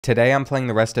Today I'm playing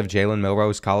the rest of Jalen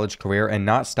Milroe's college career and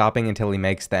not stopping until he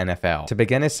makes the NFL. To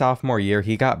begin his sophomore year,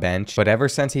 he got benched, but ever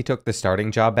since he took the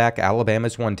starting job back,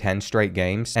 Alabama's won 10 straight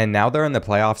games, and now they're in the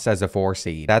playoffs as a 4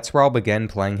 seed. That's where I'll begin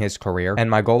playing his career, and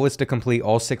my goal is to complete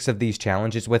all 6 of these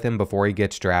challenges with him before he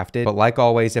gets drafted. But like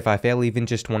always, if I fail even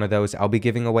just one of those, I'll be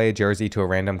giving away a jersey to a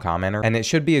random commenter, and it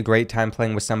should be a great time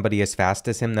playing with somebody as fast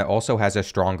as him that also has a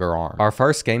stronger arm. Our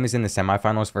first game is in the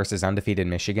semifinals versus undefeated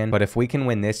Michigan, but if we can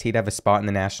win this, he'd have a spot in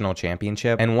the national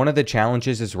championship. And one of the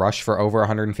challenges is rush for over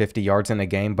 150 yards in a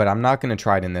game, but I'm not going to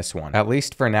try it in this one. At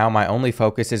least for now, my only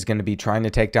focus is going to be trying to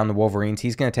take down the Wolverines.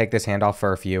 He's going to take this handoff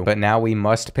for a few, but now we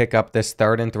must pick up this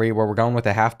 3rd and 3 where we're going with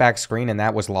a halfback screen, and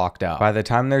that was locked up. By the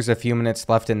time there's a few minutes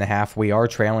left in the half, we are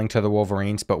trailing to the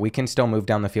Wolverines, but we can still move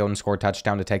down the field and score a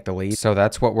touchdown to take the lead. So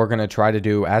that's what we're going to try to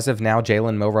do. As of now,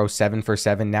 Jalen Milroe 7 for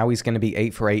 7. Now he's going to be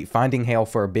 8 for 8, finding Hale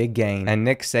for a big gain. And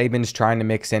Nick Saban's trying to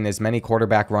mix in as many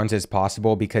quarterback runs as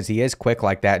possible because he is quick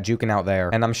like that, juking out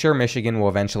there. And I'm sure Michigan will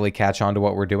eventually catch on to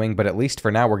what we're doing, but at least for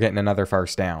now, we're getting another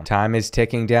first down. Time is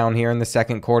ticking down here in the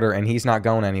second quarter, and he's not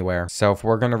going anywhere. So if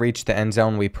we're going to reach the end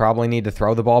zone, we probably need to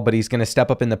throw the ball, but he's going to step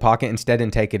up in the pocket instead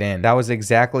and take it in. That was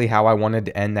exactly how I wanted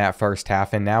to end that first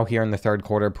half, and now here in the third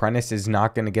quarter, Prentice is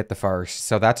not going to get the first.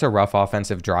 So that's a rough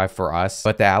offensive drive for us,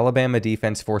 but the Alabama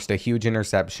defense forced a huge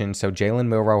interception, so Jalen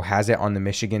Milroe has it on the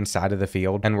Michigan side of the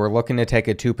field, and we're looking to take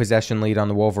a 2-possession lead on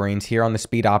the Wolverines. Here on the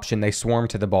speed option, they swarm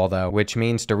to the ball though, which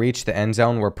means to reach the end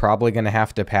zone, we're probably going to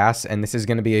have to pass, and this is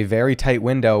going to be a very tight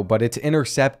window, but it's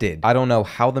intercepted. I don't know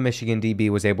how the Michigan DB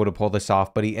was able to pull this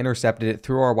off, but he intercepted it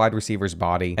through our wide receiver's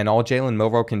body, and all Jalen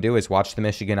Milroe can do is watch the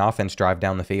Michigan offense drive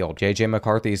down the field. JJ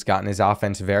McCarthy's gotten his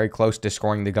offense very close to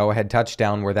scoring the go-ahead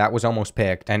touchdown where that was almost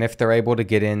picked, and if they're able to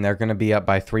get in, they're going to be up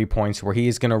by 3 points where he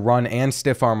is going to run and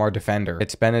stiff arm our defender.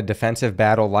 It's been a defensive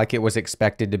battle like it was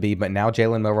expected to be, but now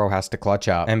Jalen Milroe has to clutch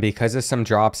up, and because of some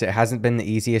drops, it hasn't been the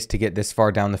easiest to get this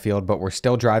far down the field, but we're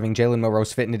still driving. Jalen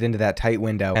Milroe's fitting it into that tight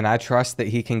window, and I trust that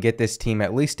he can get this team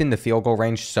at least in the field goal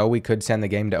range so we could send the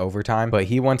game to overtime, but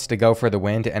he wants to go for the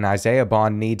win, and Isaiah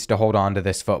Bond needs to hold on to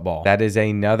this football. That is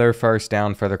another first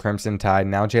down for the Crimson Tide.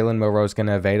 Now Jalen Milroe's going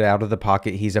to evade out of the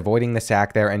pocket. He's avoiding the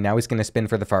sack there, and now he's going to spin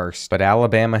for the first, but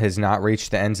Alabama has not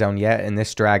reached the end zone yet, and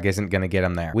this drag isn't going to get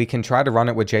him there. We can try to run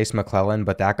it with Jace McClellan,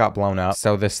 but that got blown up,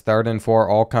 so this 3rd and 4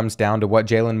 all comes down to what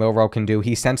Jalen Milroe can do.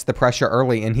 He sensed the pressure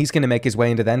early, and he's going to make his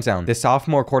way into the end zone. The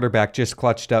sophomore quarterback just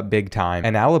clutched up big time,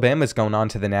 and Alabama's going on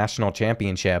to the national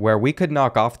championship, where we could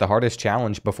knock off the hardest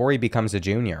challenge before he becomes a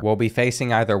junior. We'll be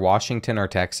facing either Washington or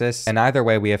Texas, and either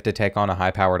way we have to take on a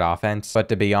high-powered offense, but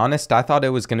to be honest, I thought it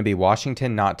was going to be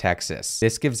Washington, not Texas.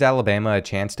 This gives Alabama a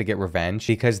chance to get revenge,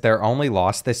 because their only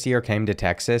loss this year came to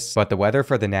Texas, but the weather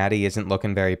for the Natty isn't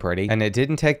looking very pretty, and it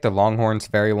didn't take the Longhorns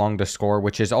very long to score,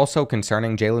 which is also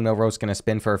concerning. Jalen Milroe's going to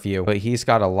spin for a few, but he's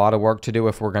got a lot of work to do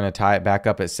if we're going to tie it back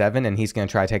up at 7, and he's going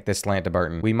to try to take this slant to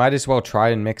Burton. We might as well try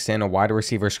and mix in a wide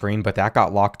receiver screen, but that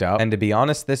got locked up, and to be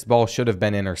honest, this ball should have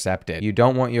been intercepted. You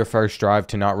don't want your first drive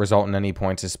to not result in any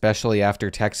points, especially after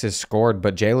Texas scored,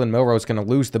 but Jalen Milroe's going to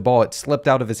lose the ball. It slipped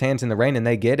out of his hands in the rain, and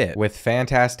they get it. With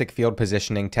fantastic field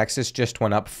positioning, Texas just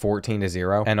went up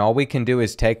 14-0, and all we can do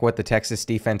is take what the Texas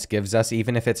defense gives us,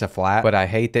 even if it's a flat, but I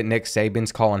hate that Nick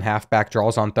Saban's calling halfback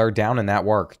draws on 3rd down, and that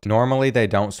worked. Normally they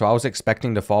don't, so I was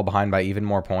expecting to fall behind by even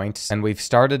more points, and we've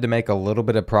started to make a little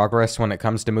bit of progress when it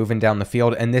comes to moving down the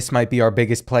field, and this might be our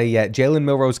biggest play yet. Jalen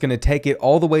Milroe's going to take it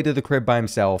all the way to the crib by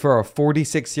himself for a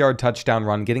 46-yard touchdown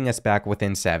run, getting us back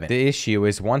within 7. The issue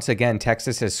is, once again,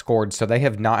 Texas has scored, so they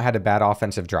have not had a bad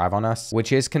offensive drive on us,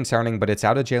 which is concerning, but it's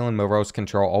out of Jalen Milroe's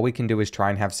control. All we can do is try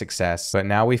and have success, but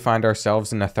now we find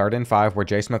ourselves in a 3rd and 5 where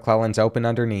Jace McClellan's open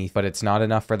underneath, but it's not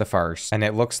enough for the first, and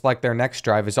it looks like their next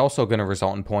drive is also going to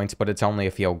result in points, but it's only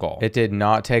a field goal. It did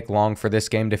not take long for this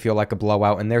game to feel like a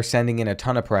blowout, and they're sending in a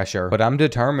ton of pressure, but I'm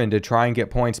determined to try and get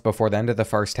points before the end of the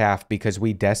first half because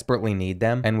we desperately need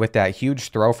them, and with that huge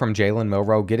throw from Jalen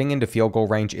Milroe, getting into field goal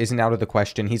range isn't out of the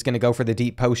question. He's going to go for the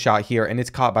deep post shot here, and it's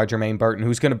caught by Jermaine Burton,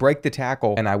 who's going to break the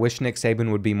tackle, and I wish Nick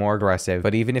Saban would be more aggressive,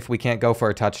 but even if we can't go for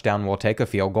a touchdown, we'll take a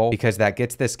field goal because that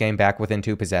gets this game back within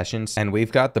 2 possessions, and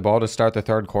we've got the ball to start the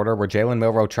 3rd quarter where Jalen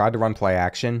Milroe tried to run play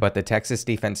action, but the Texas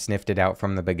defense sniffed it out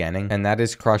from the beginning, and that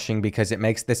is crushing because it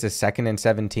makes this a 2nd and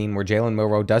 17 where Jalen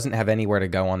Milroe doesn't have anywhere to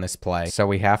go on this play, so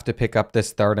we have to pick up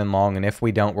this 3rd and long, and if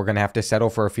we don't, we're going to have to settle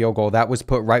for a field goal. That was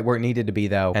put right where it needed to be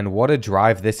though, and what a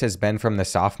drive this has been from the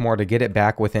sophomore to get it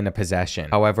back within a possession.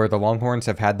 However, the Longhorns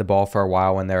have had the ball for a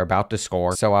while and they're about to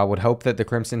score, so I would hope that the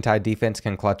Crimson Tide defense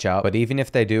can clutch up, but even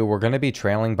if they do, we're going to be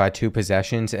trailing by 2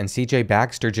 possessions, and CJ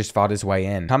Baxter just fought his way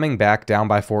in. Coming back down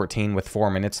by 14 with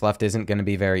 4 minutes left isn't going to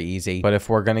be very easy, but if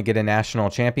we're going to get a national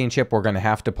championship, we're going to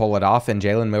have to to pull it off, and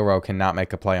Jalen Milroe cannot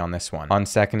make a play on this one. On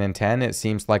 2nd and 10, it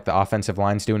seems like the offensive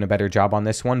line's doing a better job on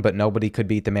this one, but nobody could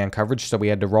beat the man coverage, so we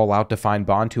had to roll out to find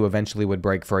Bond, who eventually would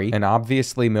break free. And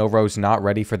obviously, Milroe's not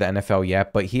ready for the NFL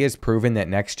yet, but he has proven that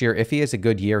next year, if he has a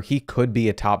good year, he could be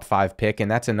a top 5 pick, and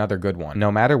that's another good one.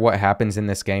 No matter what happens in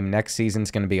this game, next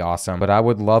season's going to be awesome, but I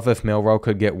would love if Milroe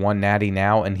could get one natty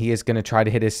now, and he is going to try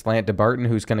to hit his slant to Burton,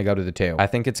 who's going to go to the 2. I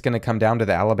think it's going to come down to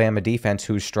the Alabama defense,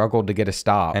 who struggled to get a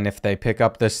stop, and if they pick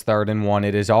up this 3rd and 1,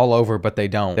 it is all over, but they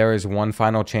don't. There is one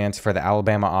final chance for the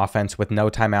Alabama offense with no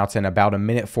timeouts and about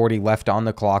 1:40 left on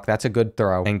the clock. That's a good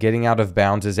throw, and getting out of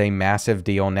bounds is a massive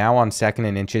deal. Now on 2nd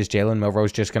and inches, Jalen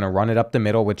Milroe's just going to run it up the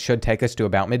middle, which should take us to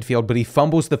about midfield, but he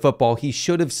fumbles the football. He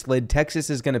should have slid. Texas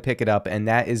is going to pick it up, and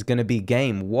that is going to be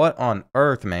game. What on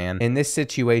earth, man? In this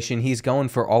situation, he's going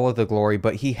for all of the glory,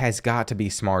 but he has got to be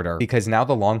smarter, because now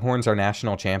the Longhorns are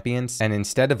national champions, and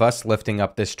instead of us lifting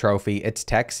up this trophy, it's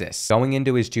Texas. Going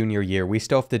into his junior year, we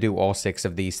still have to do all 6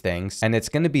 of these things, and it's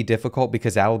going to be difficult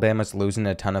because Alabama's losing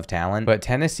a ton of talent, but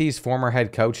Tennessee's former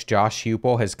head coach Josh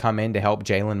Heupel has come in to help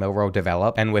Jalen Milroe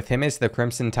develop, and with him as the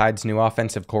Crimson Tide's new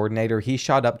offensive coordinator, he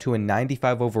shot up to a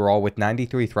 95 overall with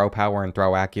 93 throw power and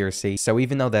throw accuracy. So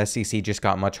even though the SEC just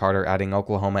got much harder, adding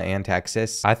Oklahoma and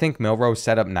Texas, I think Milroe's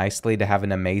set up nicely to have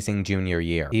an amazing junior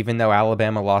year. Even though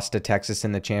Alabama lost to Texas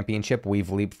in the championship, we've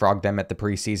leapfrogged them at the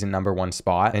preseason #1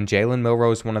 spot, and Jalen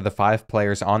Milroe is one of the 5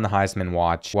 players on the Heisman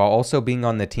watch, while also being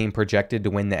on the team projected to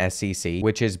win the SEC,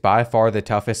 which is by far the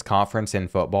toughest conference in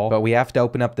football, but we have to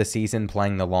open up the season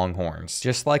playing the Longhorns.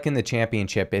 Just like in the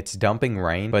championship, it's dumping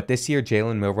rain, but this year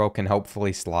Jalen Milroe can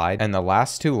hopefully slide, and the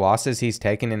last 2 losses he's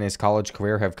taken in his college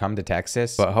career have come to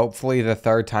Texas, but hopefully the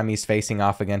 3rd time he's facing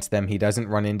off against them, he doesn't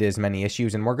run into as many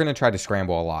issues, and we're going to try to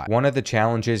scramble a lot. One of the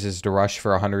challenges is to rush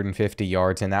for 150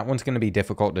 yards, and that one's going to be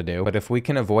difficult to do, but if we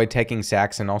can avoid taking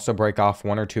sacks and also break off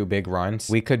 1 or 2 big runs,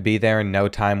 we could be there in no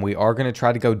time. We are going to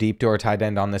try to go deep to our tight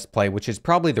end on this play, which is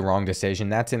probably the wrong decision.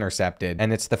 That's intercepted,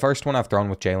 and it's the first one I've thrown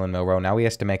with Jalen Milroe. Now he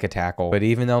has to make a tackle, but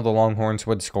even though the Longhorns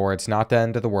would score, it's not the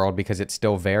end of the world because it's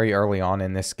still very early on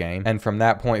in this game, and from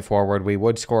that point forward, we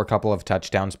would score a couple of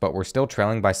touchdowns, but we're still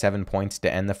trailing by 7 points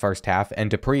to end the first half, and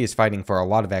Dupree is fighting for a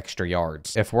lot of extra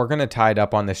yards. If we're going to tie it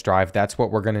up on this drive, that's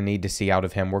what we're going to need to see out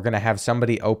of him. We're going to have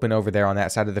somebody open over there on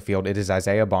that side of the field. It is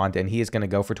Isaiah Bond, and he is going to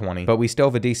go for 20, but we still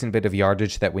have a decent bit of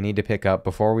yardage that we need to pick up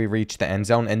before we reach the end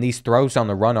zone, and these throws on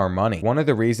the run are money. One of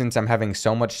the reasons I'm having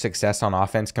so much success on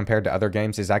offense compared to other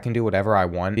games is I can do whatever I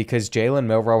want, because Jalen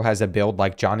Milroe has a build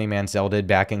like Johnny Manziel did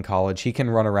back in college. He can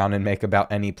run around and make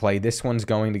about any play. This one's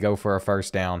going to go for a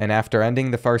first down, and after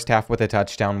ending the first half with a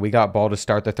touchdown, we got ball to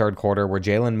start the 3rd quarter, where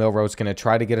Jalen Milroe's going to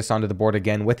try to get us onto the board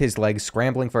again with his legs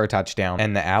scrambling for a touchdown,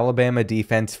 and the Alabama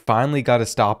defense finally got a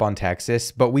stop on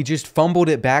Texas, but we just fumbled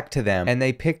it back to them, and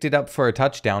they picked it up for a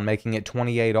touchdown, making it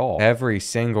 28 all. Every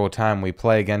single time we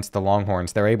play against the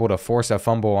Longhorns, they're able to force a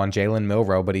fumble on Jalen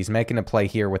Milroe, but he's making a play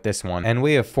here with this one, and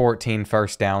we have 14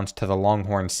 first downs to the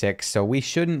Longhorn 6, so we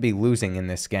shouldn't be losing in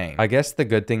this game. I guess the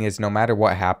good thing is no matter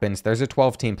what happens, there's a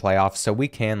 12-team playoff, so we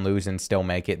can lose and still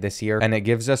make it this year, and it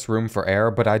gives us room for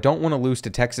error, but I don't want to lose to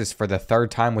Texas for the 3rd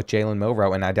time with Jalen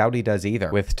Milroe, and I doubt he does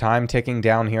either. With time ticking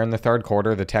down here in the 3rd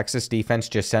quarter, the Texas defense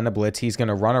just sent a blitz. He's going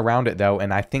to run around it though,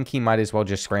 and I think he might as well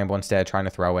just scramble instead of trying to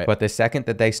throw it, but the second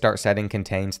that they start setting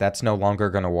contains, that's no longer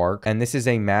going to work, and this is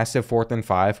a massive 4th and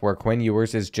 5 where Quinn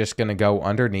Ewers is just going to go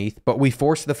underneath, but we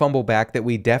force the fumble back that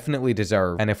we definitely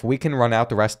deserve, and if we can run out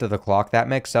the rest of the clock, that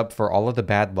makes up for all of the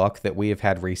bad luck that we have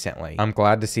had recently. I'm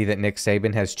glad to see that Nick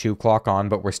Saban has chew clock on,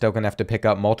 but we're still going to have to pick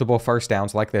up multiple first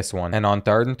downs like this one, and on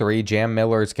 3rd and 3, Jam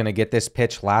Miller is going to get this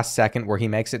pitch last second where he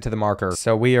makes it to the marker,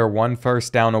 so we are 1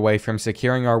 first down away from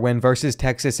securing our win versus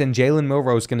Texas, and Jalen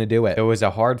Milroe is going to do it. It was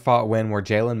a hard-fought win where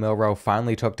Jalen Milroe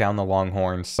finally took down the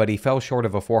Longhorns, but he fell short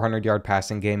of a 400-yard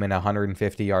passing game and a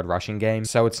 150-yard rushing game,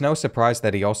 so it's no surprise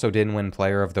that he also didn't win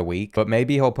Player of the Week, but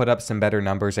maybe he'll put up some better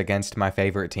numbers against my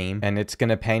favorite team, and it's going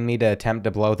to pain me to attempt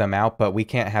to blow them out, but we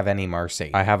can't have any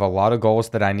mercy. I have a lot of goals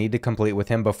that I need to complete with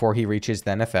him before he reaches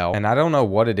the NFL, and I don't know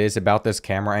what it is about this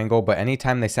camera angle, but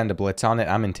anytime they send a blitz on it,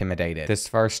 I'm intimidated. This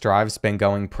first drive's been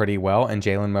going pretty well, and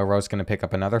Jalen Milroe's going to pick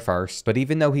up another first, but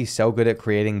even though he's so good at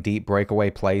creating deep breakaway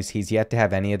plays, he's yet to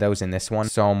have any of those in this one,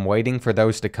 so I'm waiting for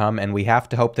those to come, and we have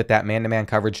to hope that that man-to-man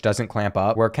coverage doesn't clamp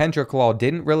up, where Kendrick Law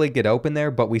didn't really get open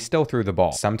there, but we still threw the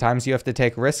ball. Sometimes you have to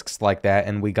take risks like that,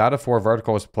 and we got a 4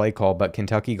 verticals play call, but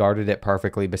Kentucky guarded it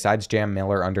perfectly besides Jam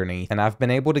Miller underneath, and I've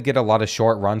been able to get a lot of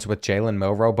short runs with Jalen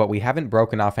Milroe, but we haven't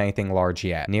broken off anything large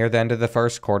yet. Near the end of the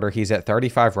first quarter, he's at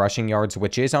 35 rushing yards,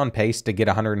 which is on pace to get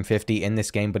 150 in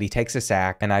this game, but he takes a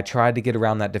sack, and I tried to get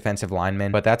around that defensive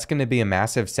lineman, but that's going to be a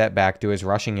massive setback to his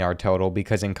rushing yard total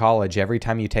because because in college, every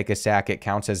time you take a sack, it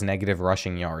counts as negative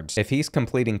rushing yards. If he's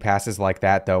completing passes like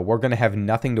that, though, we're going to have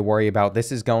nothing to worry about.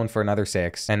 This is going for another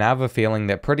 6, and I have a feeling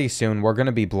that pretty soon we're going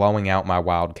to be blowing out my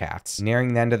Wildcats.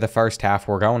 Nearing the end of the first half,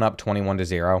 we're going up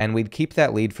 21-0, and we'd keep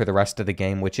that lead for the rest of the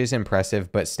game, which is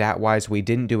impressive, but stat-wise, we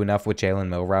didn't do enough with Jalen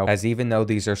Milroe, as even though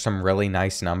these are some really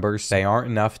nice numbers, they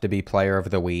aren't enough to be player of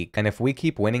the week, and if we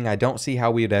keep winning, I don't see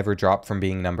how we would ever drop from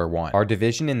being number 1. Our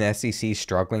division in the SEC is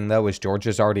struggling, though, as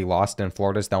Georgia's already lost and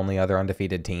Florida's the only other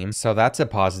undefeated team, so that's a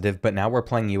positive, but now we're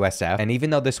playing USF, and even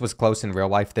though this was close in real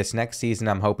life, this next season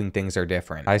I'm hoping things are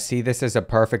different. I see this as a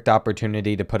perfect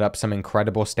opportunity to put up some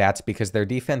incredible stats because their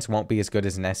defense won't be as good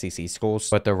as an SEC schools,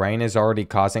 but the rain is already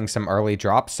causing some early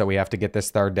drops, so we have to get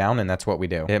this third down, and that's what we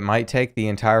do. It might take the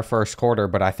entire first quarter,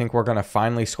 but I think we're going to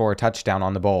finally score a touchdown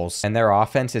on the Bulls, and their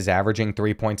offense is averaging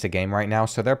 3 points a game right now,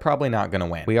 so they're probably not going to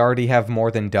win. We already have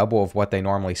more than double of what they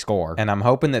normally score, and I'm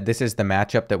hoping that this is the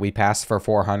matchup that we pass for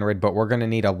 400, but we're going to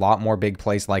need a lot more big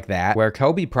plays like that, where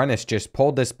Kobe Prentice just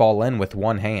pulled this ball in with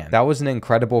one hand. That was an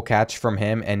incredible catch from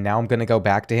him, and now I'm going to go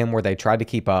back to him where they tried to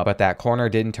keep up, but that corner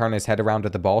didn't turn his head around to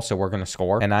the ball, so we're going to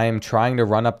score. And I am trying to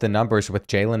run up the numbers with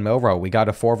Jalen Milroe. We got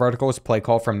a 4 verticals play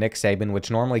call from Nick Saban,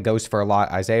 which normally goes for a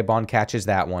lot. Isaiah Bond catches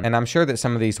that one, and I'm sure that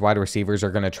some of these wide receivers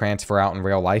are going to transfer out in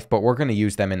real life, but we're going to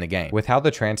use them in the game. With how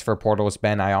the transfer portal has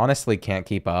been, I honestly can't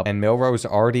keep up, and Milroe's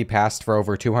already passed for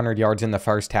over 200 yards in the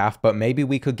first half, but maybe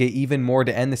we could get even more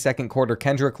to end the second quarter.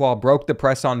 Kendrick Law broke the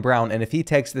press on Brown, and if he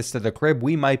takes this to the crib,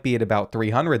 we might be at about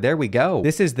 300. There we go.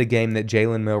 This is the game that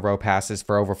Jalen Milroe passes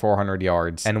for over 400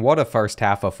 yards, and what a first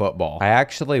half of football. I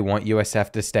actually want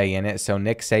USF to stay in it so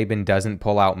Nick Saban doesn't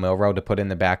pull out Milroe to put in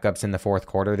the backups in the fourth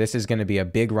quarter. This is going to be a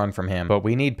big run from him, but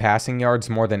we need passing yards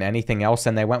more than anything else,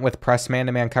 and they went with press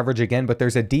man-to-man coverage again, but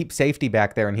there's a deep safety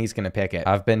back there, and he's going to pick it.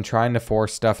 I've been trying to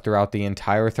force stuff throughout the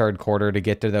entire third quarter to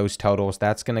get to those totals.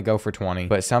 That's going to go for 20,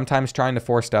 but sometimes trying to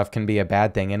force stuff can be a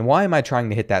bad thing, and why am I trying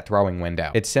to hit that throwing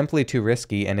window? It's simply too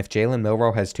risky, and if Jalen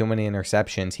Milroe has too many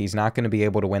interceptions, he's not going to be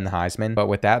able to win the Heisman, but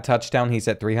with that touchdown, he's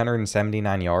at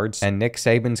 379 yards, and Nick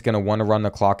Saban's going to want to run the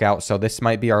clock out, so this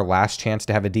might be our last chance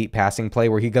to have a deep passing play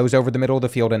where he goes over the middle of the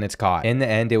field and it's caught. In the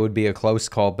end, it would be a close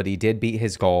call, but he did beat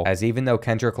his goal, as even though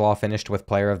Kendrick Law finished with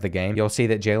player of the game, you'll see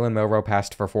that Jalen Milroe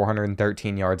passed for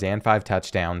 413 yards and 5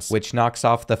 touchdowns, which knocks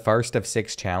off the first of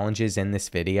 6 challenges in this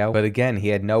video, but again, he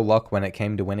had no luck when it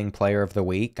came to winning player of the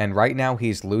week, and right now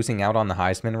he's losing out on the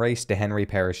Heisman race to Henry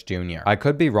Parrish Jr. I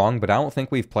could be wrong, but I don't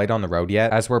think we've played on the road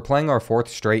yet, as we're playing our 4th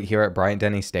straight here at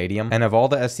Bryant-Denny Stadium, and of all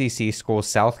the SEC schools,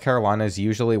 South Carolina is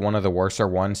usually one of the worser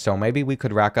ones, so maybe we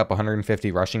could rack up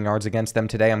 150 rushing yards against them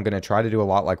today. I'm going to try to do a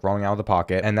lot like rolling out of the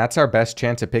pocket, and that's our best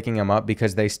chance of picking them up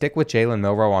because they stick with Jalen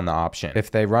Milroe on the option.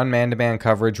 If they run man-to-man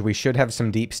coverage, we should have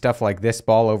some deep stuff like this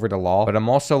ball over to Law, but I'm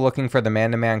also looking for the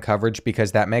man-to-man coverage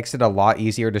because that makes it a lot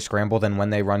easier to scramble than when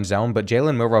they run zone, but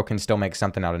Jalen Milroe can still make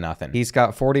something out of nothing. He's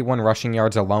got 41 rushing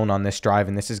yards alone on this drive,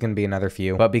 and this is going to be another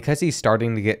few, but because he's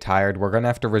starting to get tired, we're going to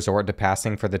have to resort to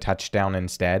passing for the touchdown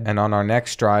instead, and on our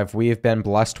next drive, we have been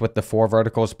blessed with the 4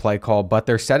 verticals play call, but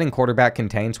they're setting quarterback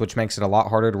contains, which makes it a lot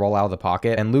harder to roll out of the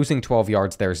pocket, and losing 12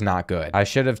 yards there is not good. I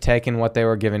should have taken what they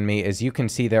were giving me. As you can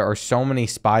see, there are so many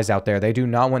spies out there. They do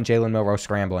not want Jalen Milroe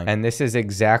scrambling, and this is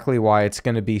exactly why it's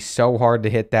going to be so hard to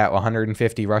hit that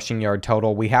 150 rushing yard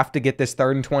total. We have to get this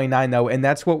 3rd and 29 though, and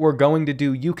that's what we're going to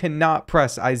do. You cannot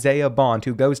press Isaiah Bond,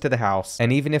 who goes to the house,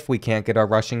 and even if we can't get our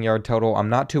rushing yard total, I'm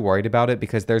not too worried about it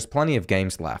because there's plenty of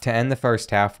games left. To end the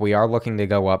first half, we are looking to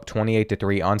go up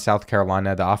 28-3 on South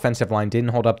Carolina. The offensive line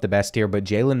didn't hold up the best here, but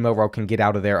Jalen Milroe can get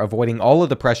out of there, avoiding all of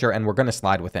the pressure, and we're going to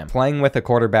slide with him. Playing with a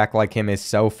quarterback like him is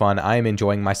so fun. I am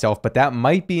enjoying myself, but that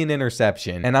might be an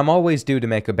interception, and I'm always due to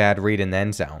make a bad read in the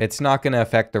end zone. It's not going to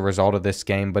affect the result of this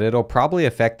game, but it'll probably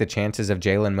affect the chances of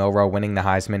Jalen Milroe winning the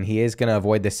Heisman. He is going to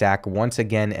avoid the sack once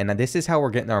again, and this is how we're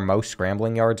getting our most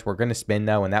scrambling yards. We're going to spin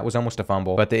though, and that was almost a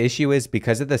fumble, but the issue is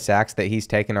because of the sacks that he's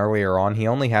taken earlier on, he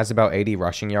only has about 80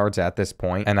 rushing yards at this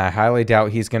point, and I highly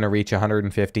doubt he's going to reach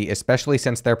 150, especially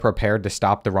since they're prepared to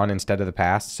stop the run instead of the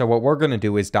pass. So what we're going to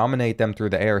do is dominate them through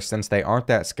the air since they aren't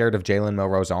that scared of Jalen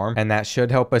Milroe's arm, and that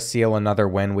should help us seal another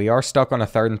win. We are stuck on a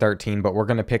 3rd and 13, but we're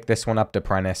going to pick this one up to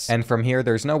Prentice, and from here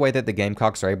there's no way that the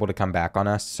Gamecocks are able to come back on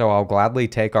us, so I'll gladly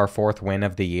take our 4th win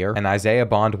of the year, and Isaiah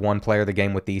Bond won player of the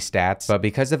game with these stats, but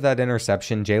because of that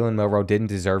interception, Jalen Milroe didn't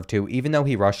deserve to, even though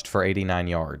he rushed for 89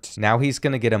 yards. Now he's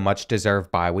going to get a much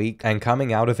deserved bye week, and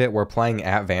coming out of it, we're playing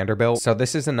at Vanderbilt, so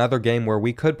this is another game where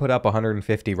we could put up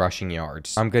 150 rushing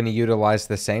yards. I'm going to utilize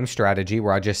the same strategy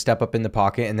where I just step up in the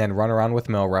pocket and then run around with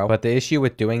Milroe, but the issue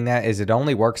with doing that is it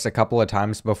only works a couple of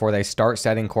times before they start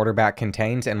setting quarterback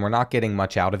contains, and we're not getting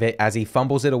much out of it as he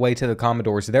fumbles it away to the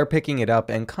Commodores. They're picking it up,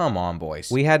 and come on,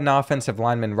 boys. We had an offensive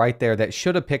lineman right there that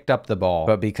should have picked up the ball,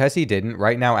 but because he didn't,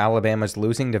 right now Alabama's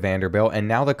losing to Vanderbilt, and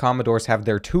now the Commodores have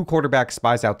their 2 quarterback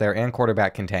spies out there and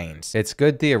quarterback contains. It's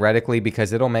good theoretically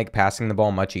because it'll make passing the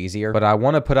ball much easier, but I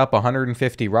want to put up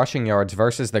 150 rushing yards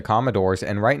versus the Commodores,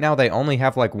 and right now they only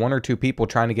have like 1 or 2 people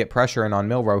trying to get pressure in on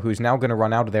Milroe, who's now going to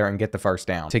run out of there and get the first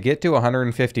down. To get to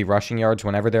 150 rushing yards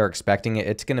whenever they're expecting it,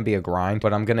 it's going to be a grind,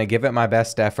 but I'm going to give it my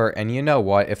best effort, and you know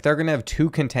what? If they're going to have 2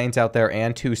 contains out there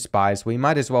and 2 spies, we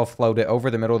might as well float it over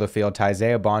the middle of the field to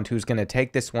Isaiah Bond, who's going to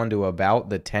take this one to about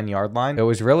the 10-yard line. It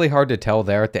was really hard to tell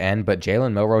there at the end, but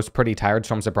Jalen Milroe's pretty tired,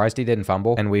 so I'm surprised he didn't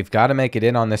fumble, and we've got to make it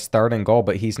in on this 3rd and goal,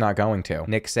 but he's not going to.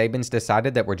 Nick Saban's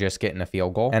decided that we're just getting a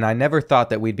field goal, and I never thought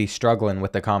that we'd be struggling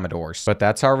with the Commodores, but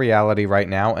that's our reality right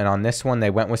now, and on this one, they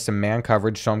went with some man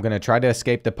coverage, so I'm going to try to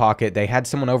escape the pocket. They had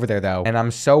someone over there, though, and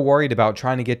I'm so worried about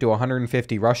trying to get to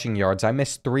 150 rushing yards. I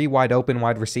missed 3 wide open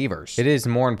wide receivers. It is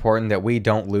more important that we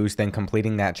don't lose than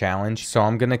completing that challenge, so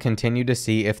I'm going to continue to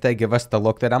see if they give us the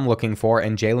look that I'm looking for,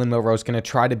 and Jalen Milroe's going to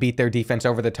try to beat their defense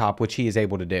over the top, which he is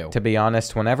able to do. To be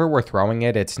honest, whenever we're throwing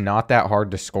it, it's not that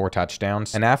hard to score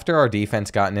touchdowns, and after our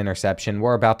defense got an interception,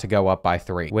 we're about to go up by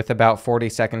 3. With about 40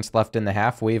 seconds left in the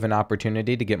half, we have an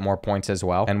opportunity to get more points as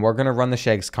well, and we're going to run the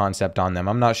Shakes concept on them.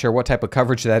 I'm not sure what type of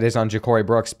coverage that is on Ja'Cory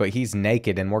Brooks, but he's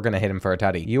naked, and we're going to hit him for a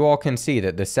tutty. You all can see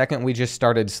that the second we just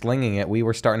started slinging it, we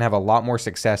were starting to have a lot more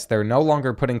success. They're no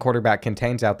longer putting quarterback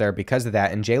contains out there because of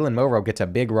that, and Jalen Milroe gets a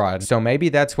big run, so maybe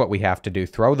that's what we have to do,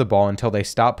 throw the ball until they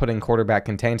stop putting quarterback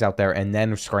contains out there and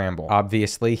then scramble.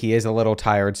 Obviously, he is a little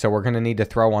tired, so we're going to need to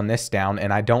throw on this down,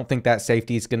 and I don't think that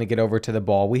safety is going to get over to the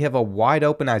ball. We have a wide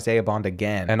open Isaiah Bond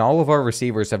again, and all of our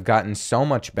receivers have gotten so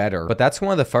much better, but that's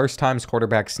one of the first times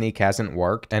quarterback sneak hasn't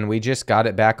worked, and we just got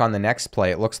it back on the next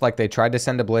play. It looks like they tried to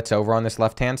send a blitz over on this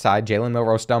left-hand side. Jalen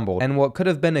Milroe stumbled, and what could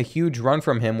have been a huge run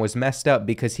from him was messed up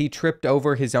because he tripped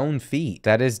over his own feet.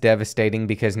 That is devastating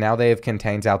because now they have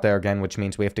contains out there again, which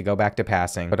means we have to go back to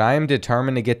passing, but I am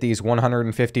determined to get these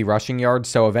 150 rushing yards,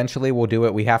 so eventually we'll do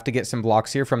it. We have to get some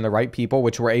blocks here from the right people,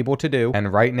 which we're able to do,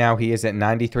 and right now he is at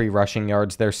 93 rushing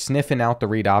yards. They're sniffing out the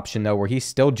read option though, where he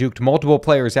still juked multiple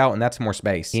players out, and that's more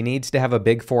space. He needs to have a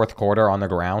big 4th quarter on the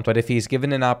ground, but if he's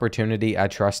given an opportunity, I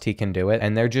trust he can do it,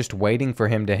 and they're just waiting for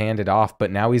him to hand it off,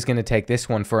 but now he's going to take this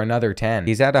one for another 10.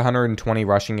 He's at 120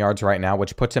 rushing yards right now,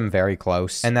 which puts him very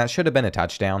close, and that should have been a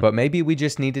touchdown, but maybe we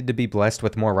just needed to be blessed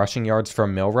with more rushing yards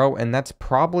from Milroe, and that's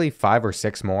probably 5 or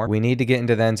 6 more. We need to get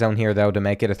into the end zone here though to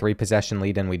make it a 3-possession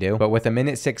lead, and we do, but with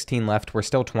 1:16 left, we're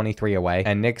still 23 away,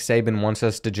 and Nick Saban wants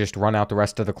us to just run out the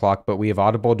rest of the clock, but we have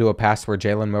audible to a pass where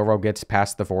Jalen Milroe gets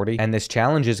past the 40, and this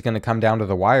challenge is going to come down to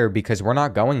the wire because we're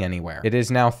not going anywhere. It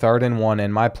is now 3rd and 1,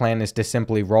 and my plan is to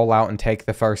simply roll out and take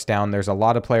the first down. There's a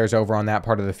lot of players over on that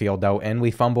part of the field though, and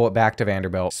we fumble it back to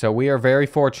Vanderbilt, so we are very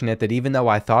fortunate that even though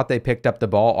I thought they picked up the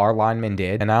ball, our linemen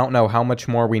did, and I don't know how much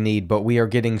more we need, but we are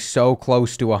getting so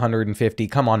close to 150.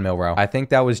 Come on, Milroe. I think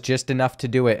that was just enough to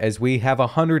do it, as we have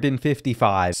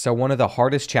 155, so one of the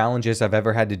hardest challenges I've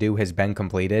ever had to do has been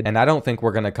completed, and I don't think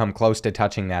we're going to come close to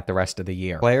touching that the rest of the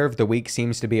year. Player of the week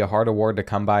seems to be a hard award to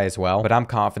come by as well, but I'm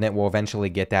confident we'll eventually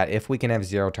get that if we can have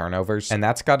 0 turnovers, and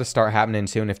that's got to start happening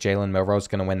soon if Jalen Milroe's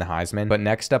going to win the Heisman. But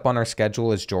next up on our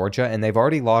schedule is Georgia, and they've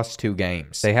already lost 2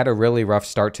 games. They had a really rough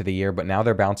start to the year, but now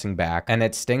they're bouncing back, and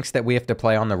it stinks that we have to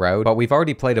play on the road, but we've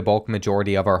already played a bulk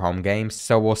majority of our home games,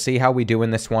 so we'll see how we do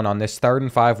in this one. On this 3rd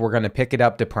and 5, we're going to pick it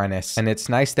up to Prentice, and it's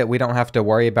nice that we don't have to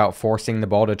worry about forcing the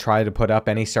ball to try to put up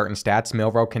any certain stats.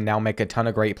 Milroe can now make a ton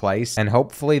of great plays, and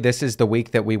hopefully this is the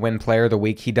week that we win player of the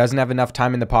week. He doesn't have enough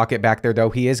time in the pocket back there though.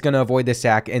 He is going to avoid the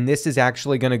sack, and this is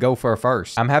actually going to go for a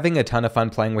first. I'm having a ton of fun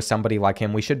playing with somebody like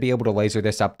him. We should be able to laser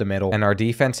this up the middle, and our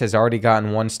defense has already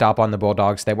gotten 1 stop on the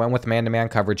Bulldogs. They went with man-to-man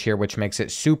coverage here, which makes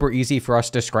it super easy for us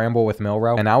to scramble with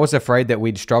Milroe, and I was afraid that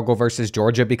we'd struggle versus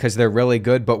Georgia because they're really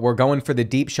good, but we're going for the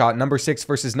deep shot, number 6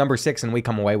 versus number 6, and we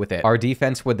come away with it. Our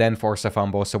defense would then force a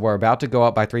fumble, so we're about to go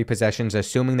up by 3 possessions,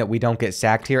 assuming that we don't get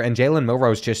sacked here, and Jalen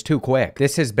Milroe's just too quick.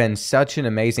 This has been such an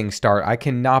amazing start. I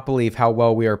cannot believe how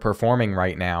well we are performing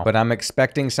right now, but I'm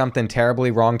expecting something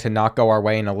terribly wrong to not go our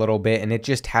way in a little bit, and it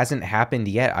just hasn't happened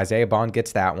yet. Isaiah Bond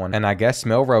gets that one, and I guess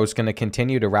Milroe's going to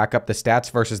continue to rack up the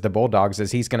stats versus the Bulldogs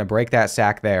as he's going to break that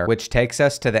sack there, which takes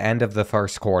us to the end of the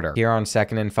first quarter. Here on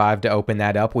 2nd and 5 to open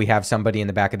that up, we have somebody in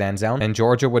the back of the end zone, and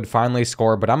Georgia would finally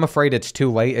score, but I'm afraid it's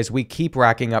too late as we keep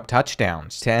racking up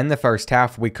touchdowns. To end the first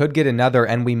half, we could get another,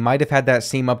 and we might have had that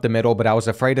seam up the middle, but I was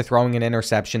afraid of throwing an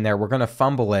interception there. We're going to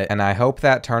fumble it, and I hope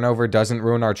that turnover doesn't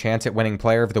ruin our chance at winning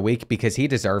player of the week because he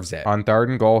deserves it. On 3rd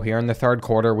and goal here in the 3rd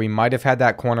quarter, we might have had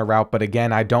that corner route, but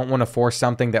again, I don't want to force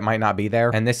something that might not be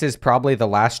there, and this is probably the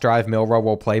last drive Milroe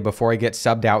will play before he gets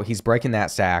subbed out. He's breaking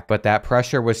that sack, but that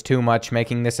pressure was too much,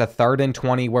 making this a 3rd and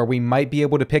 20 where we might be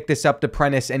able to pick this up to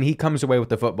Prentice, and he comes away with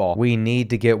the football. We need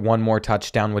to get one more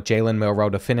touchdown with Jalen Milroe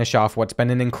to finish off what's been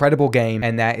an incredible game,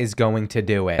 and that is going to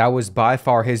do it. That was by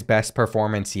far his best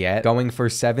performance yet, going for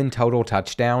 7 total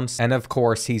touchdowns, and of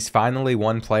course, he's finally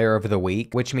won Player of the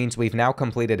Week, which means we've now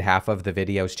completed half of the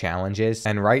video's challenges,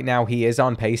 and right now he is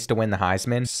on pace to win the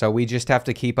Heisman, so we just have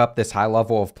to keep up this high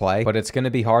level of play, but it's going to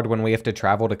be hard when we have to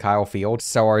travel to Kyle Field,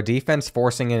 so our defense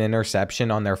forcing an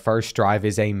interception on their first drive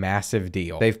is a massive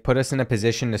deal. They've put us in a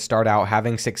position to start out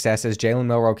having success as Jalen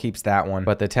Milroe keeps that one,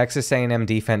 but the Texas A&M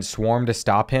defense swarmed to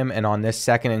stop him, and on this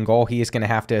 2nd and goal, he is going to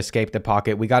have to escape the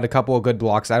pocket. We got a couple of good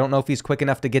blocks. I don't know if he's quick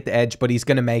enough to get the edge, but he's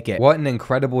going to make it. What an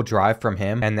incredible drive from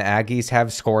him, and the Aggies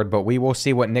have scored, but we will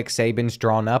see what Nick Saban's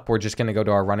drawn up. We're just going to go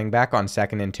to our running back on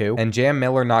 2nd and 2, and Jam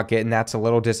Miller not getting that's a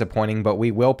little disappointing, but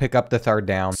we will pick up the 3rd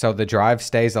down, so the drive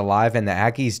stays alive, and the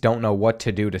Aggies don't know what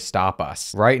to do to stop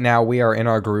us. Right now, we are in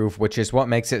our groove, which is what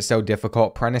makes it so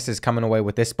difficult. Prentice is coming away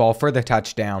with this ball for the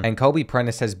touchdown, and Kobe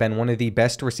Prentice has been one of the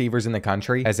best receivers in the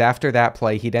country, as after that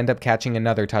play, he'd end up catching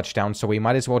another touchdown, so we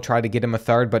might as well try to get him a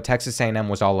 3rd, but Texas A&M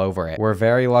was all over it. We're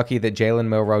very lucky that Jalen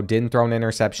Milroe didn't throw an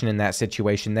interception in that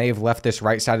situation. They have left this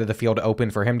right side of the field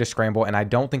open for him to scramble, and I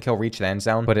don't think he'll reach the end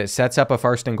zone, but it sets up a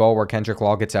 1st and goal where Kendrick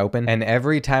Law gets open, and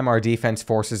every time our defense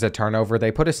forces a turnover,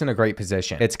 they put us in a great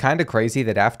position. It's kind of crazy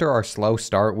that after our slow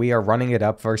start, we are running it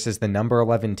up versus the number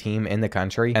 11 team in the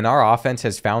country, and our offense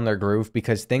has found their groove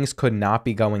because things could not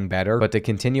be going better, but to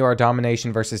continue our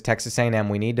domination versus Texas A&M,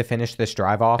 we need to finish this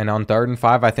drive off, and on 3rd and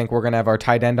 5, I think we're going to have our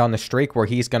tight end on the streak where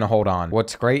he's going to hold on.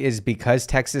 What's great is because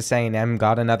Texas A&M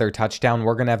got another touchdown,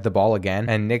 we're going to have the ball again,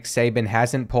 and Nick Saban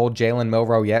hasn't pulled Jalen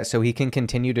Milroe yet, so he can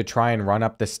continue to try and run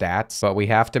up the stats, but we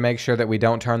have to make sure that we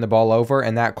don't turn the ball over,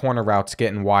 and that corner route's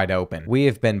getting wide open. We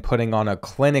have been putting on a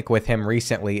clinic with him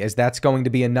recently, as that's going to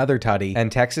be another tutty,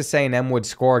 and Texas A&M would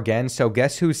score again, so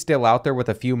guess who's still out there with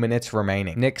a few minutes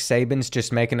remaining? Nick Saban's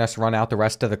just making us run out the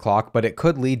rest of the clock, but it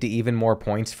could lead to even more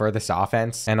points for this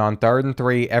offense, and on 3rd and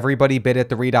 3, everybody bid at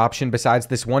the read option besides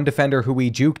this one defender who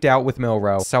we juked out with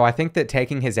Milroe, so I think that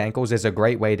taking his ankles is a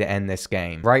great way to end this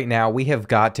game. Right now, we have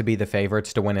got to be the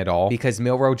favorites to win it all, because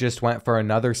Milroe just went for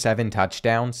another 7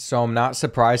 touchdowns, so I'm not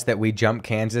surprised that we jumped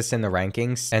Kansas in the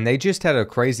rankings, and they just had a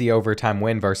crazy overtime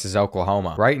win versus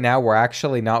Oklahoma. Right now, we're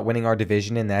actually not winning our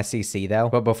division in the SEC though,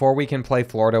 but before we can play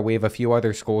Florida, we have a few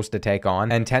other schools to take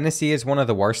on, and Tennessee is one of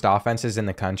the worst offenses in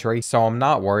the country, so I'm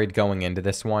not worried going into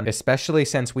this one, especially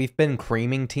since we've been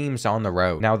creaming teams on the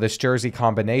road. Now, this jersey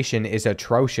combination is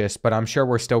atrocious, but I'm sure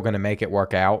we're still going to make it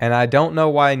work out, and I don't know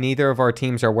why neither of our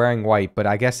teams are wearing white, but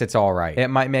I guess it's alright. It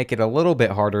might make it a little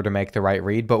bit harder to make the right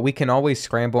read, but we can always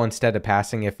scramble instead of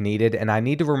passing if needed, and I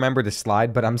need to remember to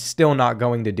slide, but I'm still not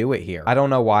going to do it here. I don't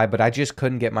know why, but I just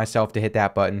couldn't get myself to hit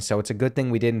that button, so it's a good thing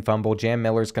we didn't fumble. Jam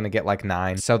Miller's going to get like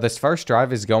 9. So this first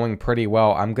drive is going pretty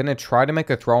well. I'm going to try to make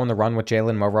a throw on the run with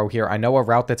Jalen Milroe here. I know a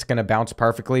route that's going to bounce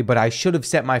perfectly, but I should have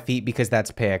set my feet because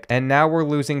that's picked. And now we're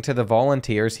losing to the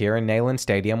Volunteers here in Neyland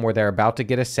Stadium where they're about to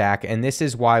get a sack, and this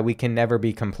is why we can never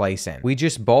be complacent. We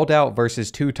just balled out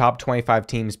versus 2 top 25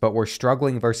 teams, but we're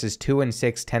struggling versus 2 and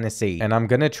 6 Tennessee. And I'm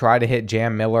going to try to hit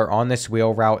Jam Miller on this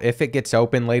wheel route. If it gets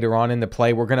open later on in the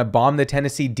play, we're going to bomb the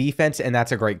Tennessee defense, and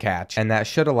that's a great catch. And that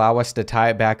should allow us to tie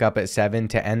it back up at 7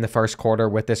 to end the first quarter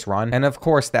with this run. And of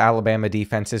course, the Alabama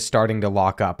defense is starting to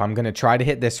lock up. I'm going to try to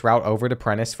hit this route over to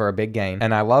Prentice for a big gain.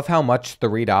 And I love how much the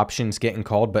read option's getting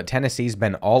called, but Tennessee's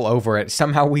been all over it.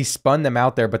 Somehow we spun them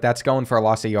out there, but that's going for a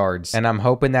loss of yards. And I'm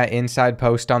hoping that inside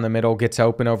post on the middle gets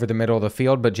open over the middle of the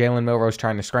field, but Jalen Milroe's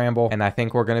trying to scramble, and I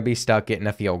think we're going to be stuck getting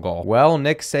a field goal. Well,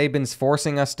 Nick Saban's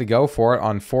forcing us to go for it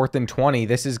on 4th and 20.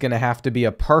 This is going to have to be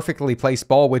a perfectly placed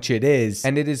ball, which it is,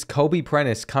 and it is Kobe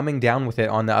Prentice coming down with it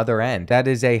on the other end. That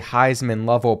is a Heisman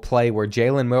level play where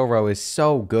Jalen Milroe is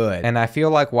so good, and I feel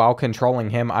like while controlling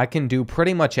him, I can do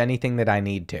pretty much anything that I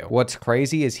need to. What's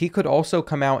crazy is he could also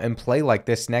come out and play like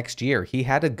this next year. He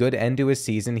had a good end to his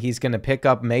season. He's going to pick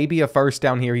up maybe a first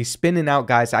down here. He's spinning out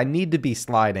guys. I need to be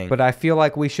sliding, but I feel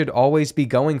like we should always be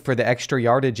going for the extra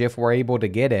yardage if we're able to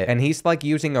get it, and he's like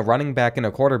using a running back and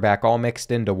a quarterback all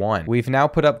mixed into one. We've now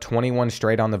put up 21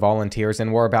 straight on the Volunteers,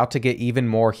 and we're about to get even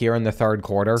more here in the third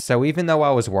quarter, so even though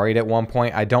I was worried at one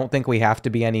point, I don't think we have to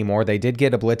be anymore. They did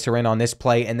get a blitzer in on this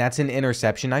play, and that's an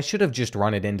interception. I should have just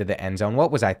run it into the end zone.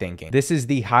 What was I thinking? This is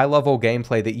the high-level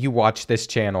gameplay that you watch this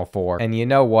channel for, and you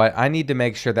know what? I need to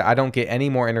make sure that I don't get any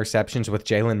more interceptions with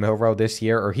Jalen Milroe this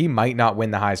year, or he might not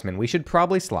win the Heisman. We should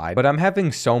probably slide, but I'm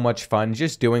having so much fun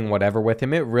just doing whatever with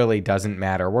him. It really doesn't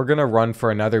matter. We're gonna run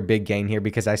for another big gain here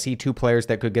because I see two players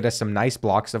that could get us some nice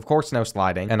blocks. Of course, no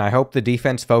sliding, and I hope the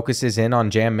defense focuses in on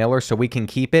Jam Miller so we can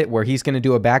keep it, where he's going to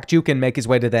do a back juke and make his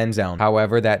way to the end zone.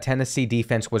 However, that Tennessee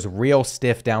defense was real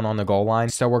stiff down on the goal line,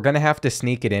 so we're going to have to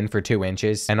sneak it in for 2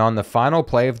 inches. And on the final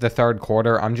play of the third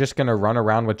quarter, I'm just going to run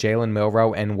around with Jalen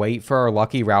Milroe and wait for our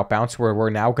lucky route bounce, where we're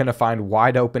now going to find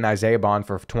wide open Isaiah Bond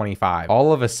for 25.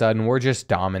 All of a sudden, we're just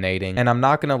dominating, and I'm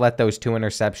not going to let those 2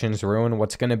 interceptions ruin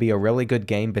what's going to be a really good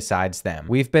game besides them.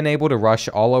 We've been able to rush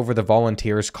all over the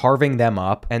Volunteers, carving them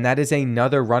up, and that is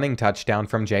another running touchdown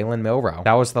from Jalen Milroe.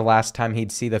 That was the last time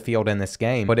he'd see the field in this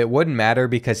game, but it wouldn't matter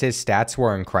because his stats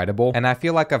were incredible, and I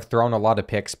feel like I've thrown a lot of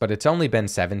picks, but it's only been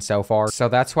 7 so far, so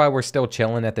that's why we're still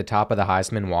chilling at the top of the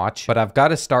Heisman watch. But I've got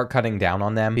to start cutting down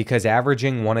on them because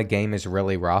averaging 1 a game is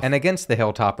really rough, and against the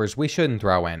Hilltoppers, we shouldn't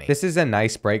throw any. This is a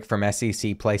nice break from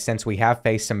SEC play since we have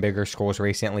faced some bigger schools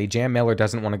recently. Jam Miller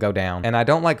doesn't want to go down, and I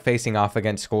don't like facing off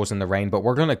against schools in the rain, but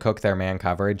we're going to cook their man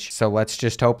coverage, so let's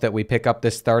just hope that we pick up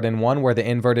this 3rd and 1 where the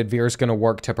inverted veer is going to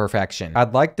work to perfection.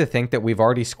 I'd like to think that we've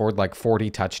already scored like 40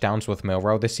 touchdowns with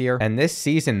Milroe this year, and this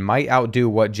season might outdo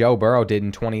what Joe Burrow did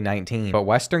in 2019, but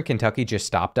Western Kentucky just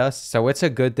stopped us, so it's a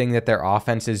good thing that their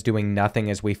offense is doing nothing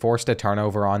as we forced a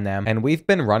turnover on them, and we've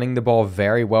been running the ball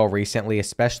very well recently,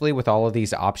 especially with all of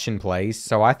these option plays,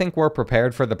 so I think we're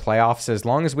prepared for the playoffs as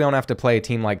long as we don't have to play a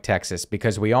team like Texas,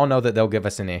 because we all know that they'll give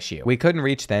us an issue. We couldn't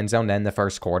reach the end zone in the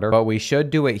first quarter, but we should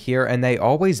do it here, and they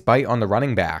always bite on the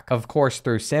running back. Of course,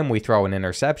 through sim, we throw an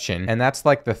interception, and that's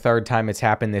like the 3rd time it's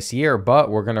happened this year, but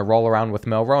we're going to roll around with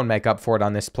Milroe and make up for it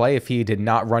on this play if he did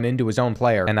not run into his own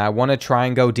player. And I want to try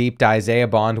and go deep to Isaiah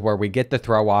Bond where we get the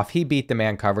throw off. He beat the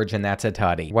man coverage, and that's a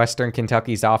tutty. Western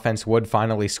Kentucky's offense would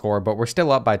finally score, but we're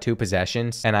still up by 2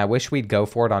 possessions, and I wish we'd go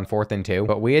for it on 4th and 2,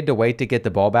 but we had to wait to get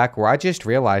the ball back, where I just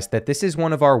realized that this is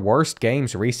one of our worst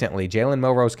games recently. Jalen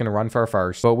Milroe's going to run for a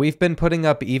first, but we've been putting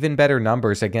up even better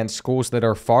numbers against schools that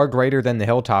are far greater than the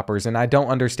Hilltoppers, and I don't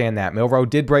understand that. Milroe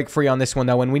did break free on this one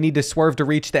though, and we need to swerve to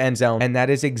reach the end zone, and that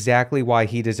is exactly why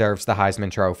he deserves the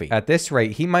Heisman Trophy. At this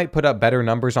rate, he might put up better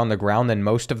numbers on the ground than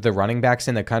most of the running backs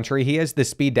in the country. He has the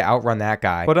speed to outrun that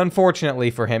guy, but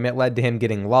unfortunately for him, it led to him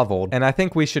getting leveled, and I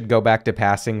think we should go back to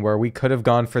passing, where we could have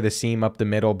gone for the seam up the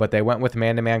middle, but they went with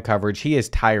man-to-man coverage. He is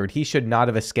tired. He should not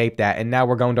have escaped that, and now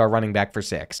we're going to our running back for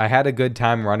 6. I had a good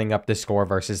time running up the score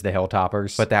versus the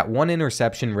Hilltoppers, but that 1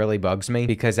 interception really bugs me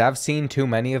because I've seen too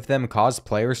many of them cause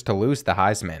players to lose the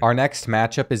Heisman. Our next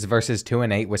matchup is versus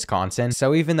 2-8 Wisconsin,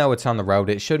 so even though it's on the road,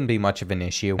 it shouldn't be much of an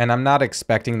issue, and I'm not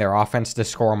expecting their offense to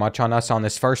score much on us. On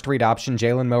this first read option,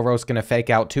 Jalen Milroe's going to fake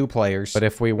out 2 players, but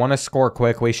if we want to score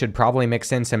quick, we should probably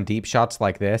mix in some deep shots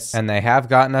like this, and they have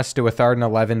gotten us to a 3rd and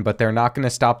 11, but they're not going to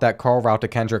stop that curl route to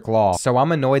Kendrick Law, so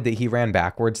I'm annoyed that he ran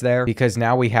backwards there, because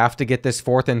now we have to get this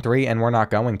 4th and 3, and we're not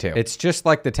going to. It's just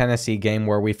like the Tennessee game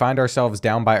where we find ourselves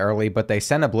down by early, but they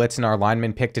sent a blitz and our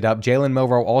lineman picked it up. Jalen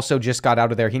Milroe also just got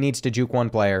out of there. He needs to juke 1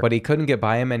 player, but he couldn't get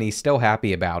by him, and he's still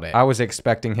happy about it. I was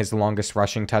expecting his longest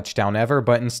rushing touchdown ever,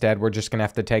 but instead we're just gonna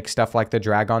have to take stuff like the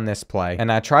drag on this play,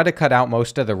 and I try to cut out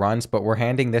most of the runs, but we're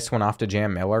handing this one off to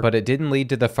Jam Miller, but it didn't lead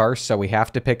to the first, so we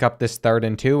have to pick up this 3rd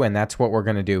and 2, and that's what we're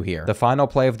gonna do here. The final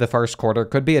play of the first quarter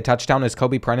could be a touchdown as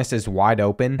Kobe Prentice is wide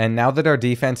open, and now that our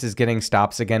defense is getting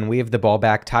stops again, we have the ball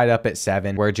back tied up at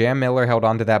 7, where Jam Miller held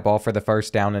onto that ball for the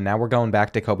first down, and now we're going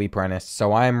back to Kobe Prentice.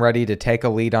 So I am ready to take a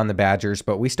lead on the Badgers,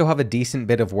 but we still have a decent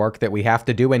bit of work that we have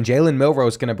to do, and Jalen Milroe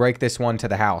is going to break this one to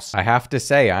the house. I have to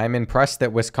say, I am impressed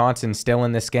that Wisconsin's still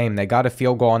in this game. They got a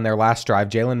field goal on their last drive.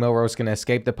 Jalen Milroe is going to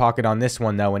escape the pocket on this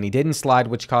one though, and he didn't slide,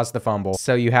 which caused the fumble.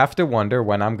 So you have to wonder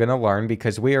when I'm going to learn,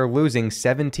 because we are losing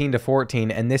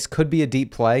 17-14, and this could be a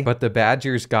deep play, but the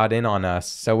Badgers got in on us.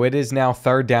 So it is now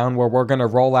 3rd down, where we're going to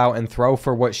roll out and throw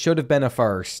for what should have been a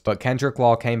first, but Kendrick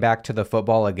Law came back to the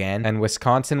football again, and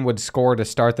Wisconsin would score to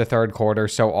start the 3rd quarter,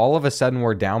 so all of a sudden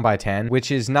we're down by 10,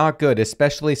 which is not good,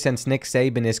 especially since Nick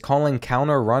Saban is calling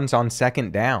counter runs on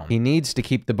 2nd down. He needs to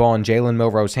keep the ball in Jalen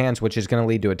Milroe's hands, which is going to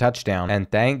lead to a touchdown, and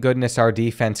thank goodness our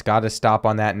defense got a stop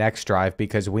on that next drive,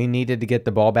 because we needed to get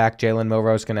the ball back. Jalen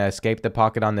Milroe's going to escape the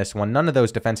pocket on this one. None of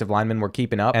those defensive linemen were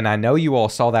keeping up, and I know you all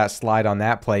saw that slide on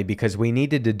that play because we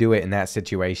needed to do it in that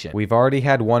situation. We've already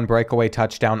had 1 breakaway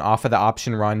touchdown off of the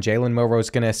option run. Jalen Milroe's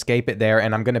going to escape it there,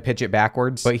 and I'm going to pitch it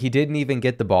backwards, but he didn't even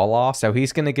get the ball off, so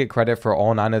he's going to get credit for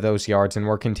all 9 of those yards, and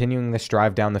we're continuing this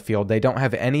drive down the field. They don't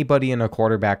have anybody in a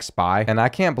quarterback spy, and I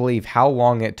can't believe how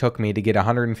long it took me to get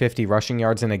 150 rushing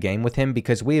yards in a game with him,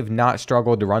 because we have not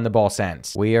struggled to run the ball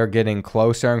since. We are getting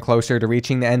closer and closer to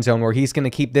reaching the end zone, where he's going to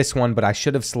keep this one, but I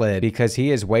should have slid because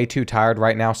he is way too tired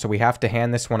right now, so we have to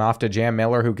hand this one off to Jam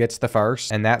Miller, who gets the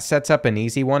first, and that sets up an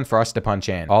easy one for us to punch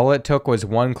in. All it took was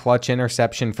 1 clutch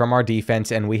interception from our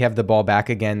defense, and we have the ball back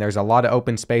again. There's a lot of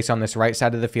open space on this right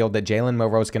side of the field that Jalen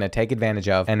Milroe is going to take take advantage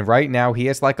of. And right now, he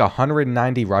has like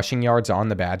 190 rushing yards on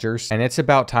the Badgers. And it's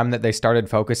about time that they started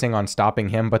focusing on stopping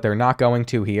him, but they're not going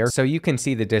to here. So you can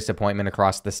see the disappointment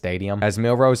across the stadium as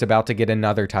Milroe's about to get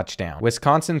another touchdown.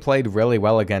 Wisconsin played really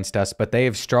well against us, but they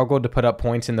have struggled to put up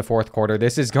points in the fourth quarter.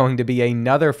 This is going to be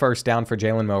another first down for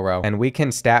Jalen Milroe, and we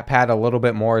can stat pad a little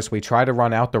bit more as we try to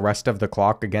run out the rest of the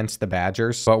clock against the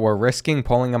Badgers, but we're risking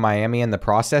pulling a Miami in the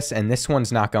process, and this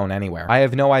one's not going anywhere. I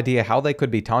have no idea how they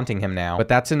could be taunting him now, but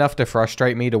that's enough to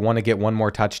frustrate me to want to get one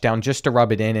more touchdown just to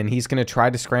rub it in, and he's going to try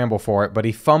to scramble for it, but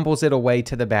he fumbles it away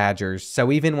to the Badgers.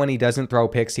 So even when he doesn't throw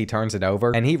picks, he turns it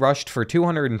over, and he rushed for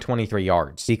 223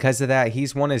 yards. Because of that,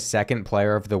 he's won his second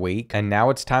player of the week, and now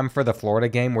it's time for the Florida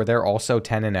game where they're also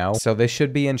 10-0, so this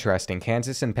should be interesting.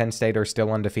 Kansas and Penn State are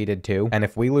still undefeated too, and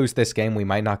if we lose this game, we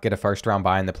might not get a first round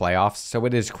bye in the playoffs, so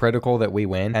it is critical that we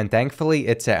win, and thankfully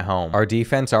it's at home. Our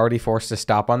defense already forced a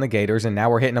stop on the Gators, and now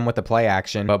we're hitting them with the play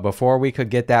action, but before we could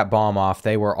get that bomb off,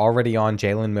 they were already on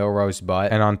Jalen Milroe's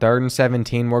butt, and on 3rd and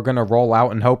 17, we're going to roll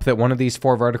out and hope that one of these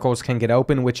 4 verticals can get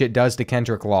open, which it does to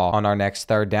Kendrick Law. On our next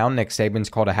 3rd down, Nick Saban's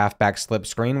called a halfback slip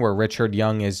screen where Richard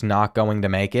Young is not going to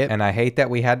make it, and I hate that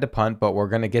we had to punt, but we're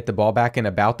going to get the ball back in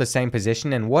about the same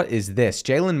position, and what is this?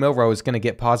 Jalen Milroe is going to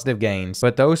get positive gains,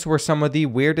 but those were some of the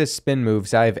weirdest spin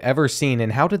moves I've ever seen,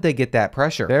 and how did they get that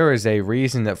pressure? There is a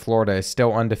reason that Florida is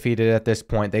still undefeated at this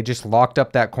point. They just locked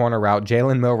up that corner route.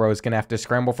 Jalen Milroe is going to have to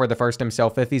scramble for the first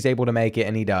himself if he's able to make it,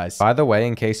 and he does. By the way,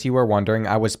 in case you were wondering,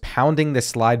 I was pounding the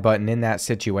slide button in that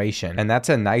situation, and that's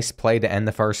a nice play to end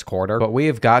the first quarter, but we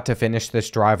have got to finish this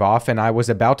drive off, and I was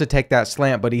about to take that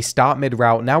slant, but he stopped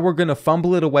mid-route. Now we're going to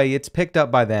fumble it away. It's picked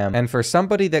up by them, and for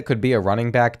somebody that could be a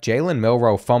running back, Jalen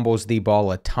Milroe fumbles the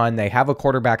ball a ton. They have a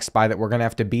quarterback spy that we're going to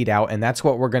have to beat out, and that's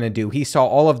what we're going to do. He saw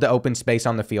all of the open space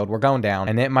on the field. We're going down,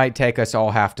 and it might take us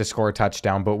all half to score a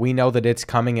touchdown, but we know that it's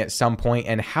coming at some point,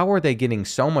 and how are they getting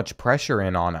so much pressure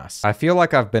in on us? I feel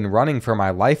like I've been running for my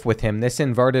life with him. This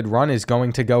inverted run is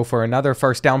going to go for another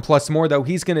first down plus more, though.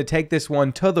 He's going to take this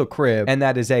one to the crib, and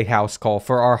that is a house call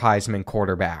for our Heisman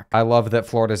quarterback. I love that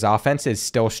Florida's offense is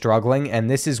still struggling, and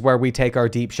this is where we take our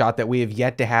deep shot that we have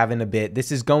yet to have in a bit.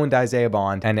 This is going to Isaiah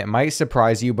Bond, and it might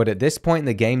surprise you, but at this point in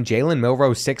the game, Jalen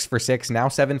Milroe 6 for 6, now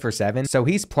 7 for 7, so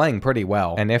he's playing pretty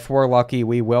well, and if we're lucky,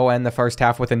 we will end the first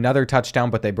half with another touchdown,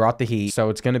 but they brought the heat, so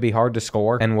it's going to be hard to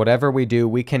score, and whatever we do,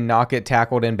 we cannot get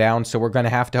tackled in bounds, so we're going to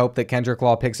have to hope that Kendrick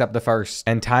Law picks up the first,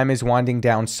 and time is winding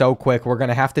down so quick. We're going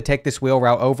to have to take this wheel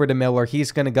route over to Miller.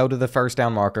 He's going to go to the first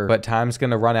down marker, but time's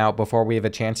going to run out before we have a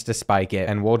chance to spike it,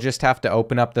 and we'll just have to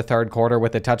open up the third quarter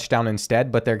with a touchdown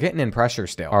instead, but they're getting in pressure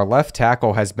still. Our left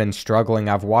tackle has been struggling.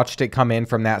 I've watched it come in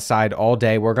from that side all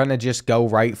day. We're going to just go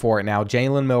right for it now.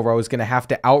 Jalen Milroe is going to have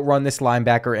to outrun this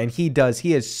linebacker, and he does.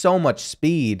 He has so much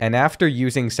speed, and after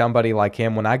using somebody like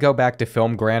him, when I go back to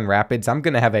film Grand Rapids, I'm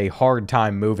going to have a hard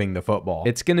time moving the football.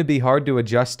 It's going to be hard to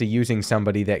adjust to using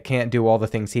somebody that can't do all the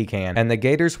things he can, and the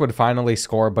Gators would finally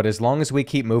score, but as long as we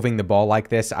keep moving the ball like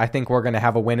this, I think we're going to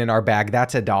have a win in our bag.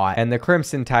 That's a dot, and the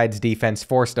Crimson Tide's defense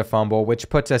forced a fumble, which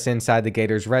puts us inside the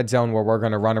Gators' red zone where we're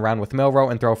going to run around with Milroe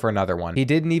and throw for another one. He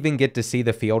didn't even get to see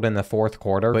the field in the fourth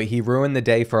quarter, but he ruined the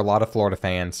day for a lot of Florida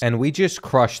fans, and we just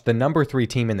crushed the number 3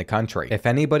 team in the country. If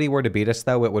anybody were to beat us,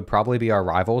 though, it would probably be our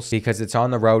rivals because it's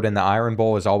on the road and the Iron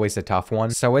Bowl is always a tough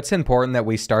one, so it's important that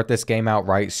we start this game out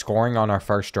right, scoring on our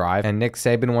first drive, and Nick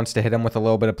Saban wants to hit him with a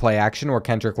little bit of play action where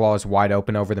Kendrick Law is wide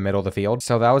open over the middle of the field,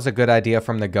 so that was a good idea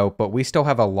from the GOAT, but we still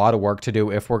have a lot of work to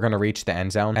do if we're going to reach the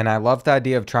end zone, and I love the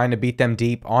idea of trying to beat them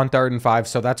deep on 3rd and 5,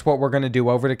 so that's what we're going to do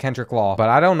over to Kendrick Law, but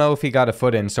I don't know if he got a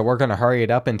foot in, so we're going to hurry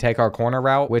it up and take our corner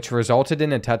route, which resulted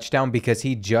in a touchdown because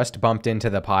he just bumped into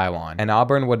the pylon, and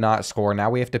Auburn would not score. Now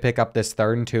we have to pick up this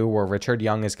 3rd and 2 where Richard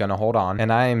Young is going to hold on,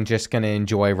 and I am just going to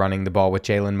enjoy running the ball with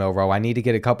Jalen Milroe. I need to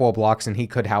get a couple of blocks and he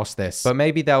could house this, but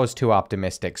maybe that was too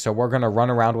optimistic, so we're going to run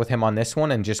around with him on this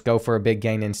one and just go for a big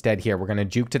gain instead here. We're going to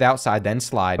juke to the outside, then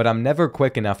slide, but I'm never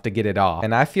quick enough to get it off,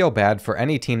 and I feel bad for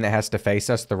any team that has to face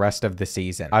us the rest of the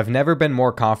season. I've never been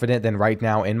more confident than right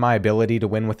now in my ability to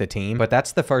win with the team, but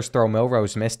that's the first throw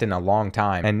Milroe's missed in a long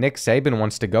time, and Nick Saban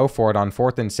wants to go for it on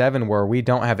 4th and 7 where we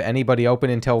don't have anybody open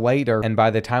until later, and by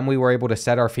the time we were able to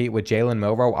set our feet with Jalen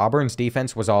Milroe, Auburn's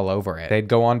defense was all over it. They'd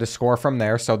go on to score from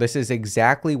there, so this is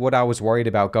exactly what I was worried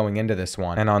about going into this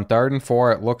one. And on 3rd and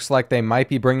 4, it looks like they might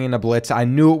be bringing a blitz. I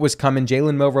knew it was coming.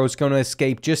 Jalen Milroe's going to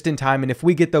escape just in time, and if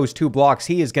we get those 2 blocks,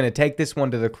 he is going to take this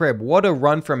one to the crib. What a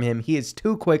run from him. He is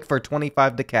too quick for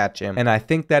 25 to catch him, and I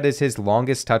think that is his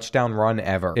longest touchdown run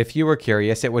ever. If you were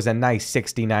curious, it was a nice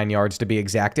 69 yards to be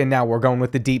exact, and now we're going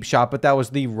with the deep shot, but that was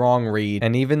the wrong read,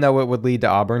 and even though it would lead to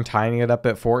Auburn tying it up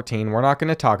at 14, we're not going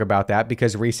to talk about that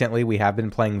because recently we have been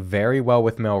playing very well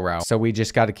with Milroe, So we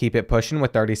just got to keep it pushing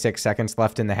with 36 seconds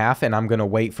left in the half, and I'm going to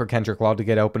wait for Kendrick Law to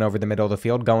get open over the middle of the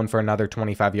field, going for another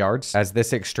 25 yards. As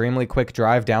this extremely quick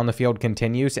drive down the field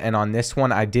continues, and on this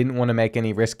one, I didn't want to make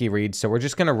any risky reads, so we're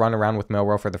just going to run around with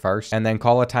Milroe for the first, and then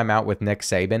call a timeout with Nick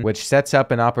Saban, which sets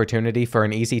up an opportunity for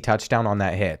an easy touchdown on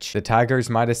that hitch. The Tigers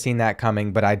might have seen that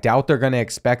coming, but I doubt they're going to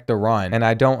expect the run, and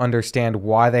I don't understand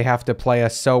why they have to play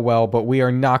us so well, but we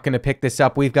are not going to pick this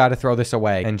up. We've got to throw this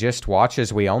away. And just watch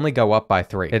as we only go up by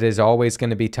 3. It is always going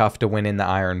to be tough to win in the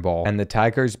Iron Bowl, and the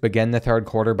Tigers begin the third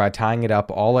quarter by tying it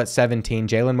up all at 17.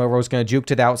 Jalen Milroe is going to juke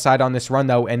to the outside on this run,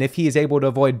 though, and if he is able to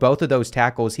avoid both of those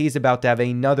tackles, he's about to have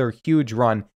another huge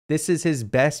run. This is his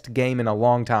best game in a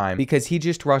long time because he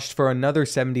just rushed for another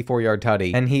 74-yard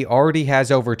tutty, and he already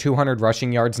has over 200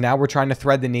 rushing yards. Now we're trying to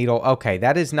thread the needle. Okay,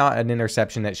 that is not an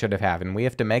interception that should have happened. We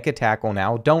have to make a tackle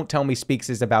now. Don't tell me Speaks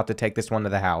is about to take this one to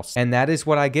the house. And that is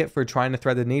what I get for trying to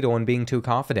thread the needle and being too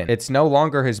confident. It's no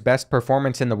longer his best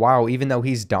performance in the while, even though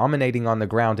he's dominating on the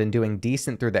ground and doing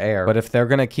decent through the air. But if they're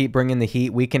going to keep bringing the heat,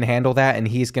 we can handle that, and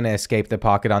he's going to escape the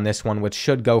pocket on this one, which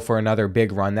should go for another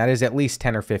big run. That is at least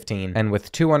 10 or 15. And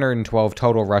with 212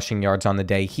 total rushing yards on the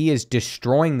day, he is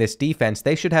destroying this defense.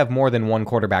 They should have more than one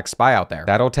quarterback spy out there.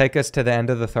 That'll take us to the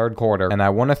end of the third quarter, and I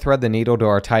want to thread the needle to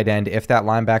our tight end if that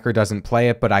linebacker doesn't play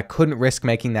it, but I couldn't risk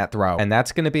making that throw, and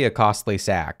that's going to be a costly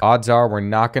sack. Odds are we're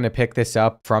not going to pick this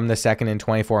up from the 2nd and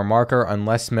 24 marker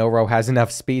unless Milroe has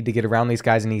enough speed to get around these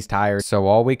guys and he's tired. So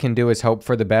all we can do is hope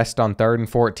for the best on 3rd and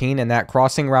 14, and that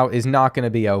crossing route is not going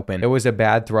to be open. It was a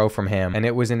bad throw from him, and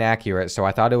it was inaccurate, so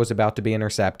I thought it was about to be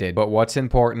intercepted. But what's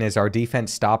important is our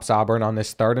defense stops Auburn on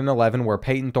this 3rd and 11 where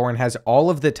Peyton Thorne has all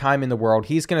of the time in the world.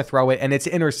 He's going to throw it, and it's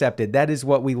intercepted. That is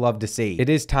what we love to see. It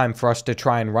is time for us to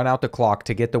try and run out the clock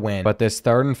to get the win, but this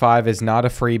 3rd and 5 is not a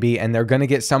freebie, and they're going to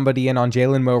get somebody in on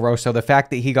Jalen Milroe, so the fact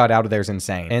that he got out of there is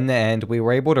insane. In the end, we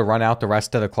were able to run out the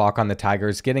rest of the clock on the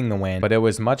Tigers, getting the win, but it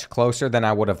was much closer than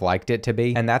I would have liked it to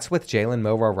be, and that's with Jalen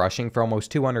Milroe rushing for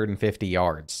almost 250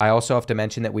 yards. I also have to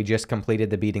mention that we just completed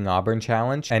the Beating Auburn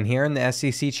challenge, and here in the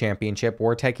SEC Championship,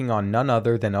 we're taking on none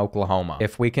other than Oklahoma.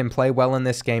 If we can play well in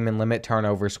this game and limit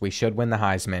turnovers, we should win the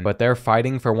Heisman, but they're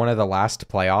fighting for one of the last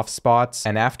playoff spots,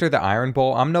 and after the Iron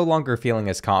Bowl, I'm no longer feeling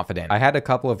as confident. I had a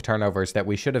couple of turnovers that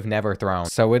we should have never thrown,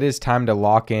 so it is time to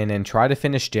lock in and try to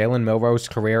finish Jalen Milroe's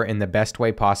career in the best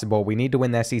way possible. We need to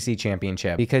win the SEC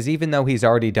Championship, because even though he's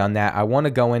already done that, I want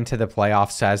to go into the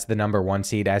playoffs as the #1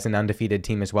 seed, as an undefeated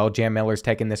team as well. Jam Miller's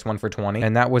taking this one for 20,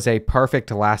 and that was a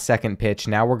perfect last-second pitch.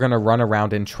 Now we're going to run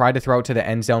around and try to throw it to the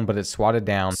end zone, but it's swatted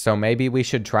down, so maybe we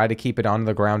should try to keep it on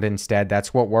the ground instead.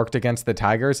 That's what worked against the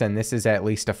Tigers, and this is at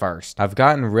least a first. I've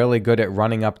gotten really good at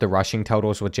running up the rushing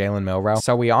totals with Jalen Milroe,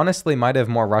 so we honestly might have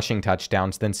more rushing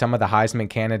touchdowns than some of the Heisman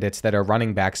candidates that are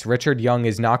running backs. Richard Young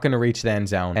is not going to reach the end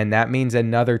zone, and that means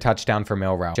another touchdown for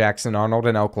Milroe. Jackson Arnold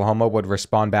and Oklahoma would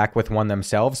respond back with one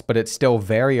themselves, but it's still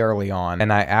very early on,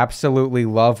 and I absolutely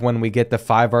love when we get the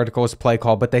 5 verticals play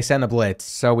call, but they sent a blitz,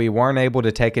 so we weren't able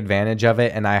to take advantage of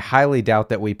it, and I highly doubt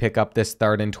that we pick up this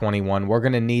 3rd and 21. We're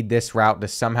going to need this route to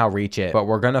somehow reach it, but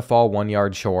we're going to fall 1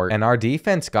 yard short, and our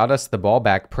defense got us the ball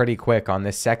back pretty quick. On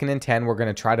this 2nd and 10, we're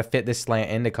going to try to fit this slant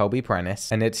into Kobe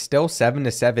Prentice, and it's still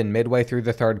 7-7 midway through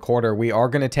the 3rd quarter. We are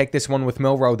going to take this one with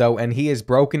Milroe, though, and he has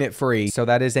broken it free, so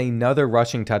that is another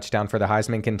rushing touchdown for the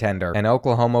Heisman contender, and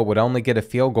Oklahoma would only get a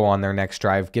field goal on their next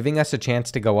drive, giving us a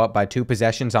chance to go up by 2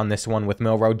 possessions on this one with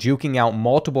Milroe juking out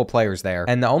multiple players there.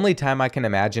 And the only time I can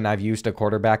imagine I've used a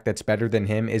quarterback that's better than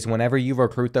him is whenever you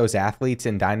recruit those athletes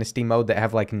in Dynasty mode that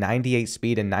have like 98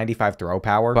 speed and 95 throw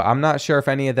power, but I'm not sure if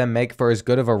any of them make for as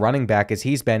good of a running back as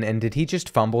he's been. And did he just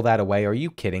fumble that away? Are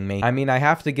you kidding me? I mean, I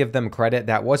have to give them credit.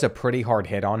 That was a pretty hard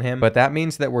hit on him, but that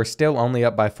means that we're still only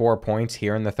up by 4 points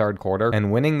here in the 3rd quarter,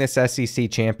 and winning this SEC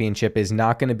championship is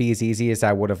not going to be as easy as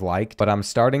I would have liked, but I'm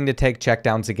starting to take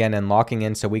checkdowns again and locking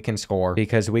in so we can score,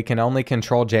 because we can only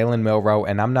control Jalen Milroe,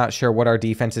 and I'm not sure what our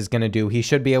defense is going to do. He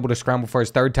should be able to scramble for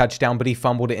his 3rd touchdown, but he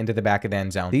fumbled it into the back of the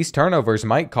end zone. These turnovers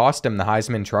might cost him the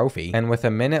Heisman Trophy, and with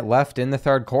a minute left in the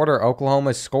 3rd quarter,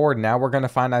 Oklahoma's scored. Now we're going to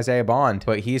find Isaiah Bond,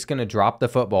 but he's going to drop the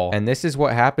football, and this is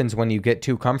what happens when you get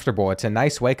too comfortable. It's a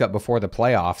nice wake up before the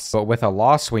playoffs, but with a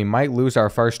loss, we might lose our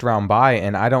 1st round bye,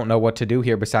 and I don't know what to do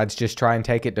here besides just try and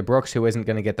take it to Brooks, who isn't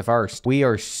going to get the first. We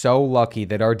are so lucky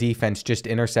that our defense just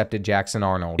intercepted Jackson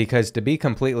Arnold, because to be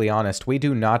completely honest, we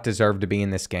do not deserve to be in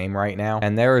this game right now,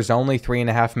 and there is only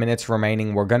 3.5 minutes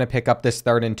remaining. We're going to pick pick up this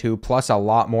 3rd and 2 plus a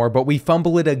lot more, but we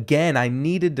fumble it again. I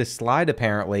needed to slide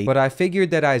apparently, but I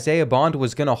figured that Isaiah Bond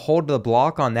was going to hold the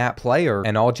block on that player,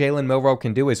 and all Jalen Milroe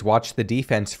can do is watch the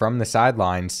defense from the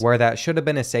sidelines, where that should have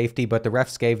been a safety, but the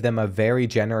refs gave them a very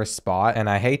generous spot, and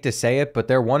I hate to say it, but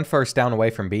they're 1 first down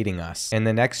away from beating us. In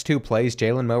the next 2 plays,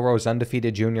 Jalen Milroe's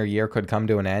undefeated junior year could come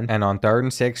to an end, and on 3rd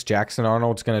and 6, Jackson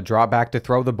Arnold's going to drop back to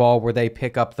throw the ball where they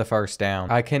pick up the first down.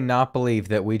 I cannot believe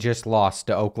that we just lost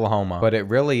to Oklahoma, but it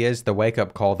really is the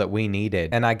wake-up call that we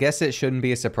needed. And I guess it shouldn't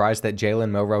be a surprise that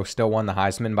Jalen Milroe still won the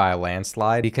Heisman by a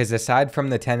landslide, because aside from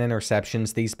the 10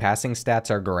 interceptions, these passing stats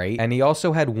are great, and he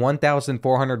also had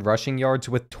 1,400 rushing yards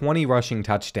with 20 rushing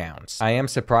touchdowns. I am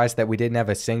surprised that we didn't have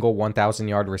a single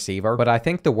 1,000-yard receiver, but I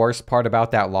think the worst part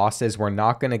about that loss is we're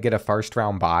not going to get a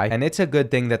first-round bye, and it's a good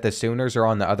thing that the Sooners are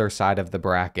on the other side of the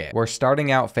bracket. We're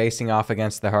starting out facing off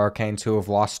against the Hurricanes, who have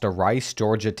lost to Rice,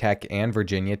 Georgia Tech, and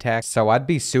Virginia Tech, so I'd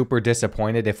be super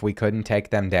disappointed if we couldn't take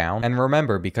them down. And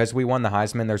remember, because we won the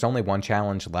Heisman, there's only one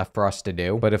challenge left for us to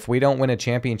do, but if we don't win a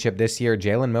championship this year,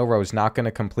 Jalen Milroe is not going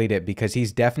to complete it because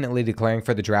he's definitely declaring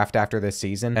for the draft after this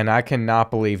season, and I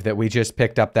cannot believe that we just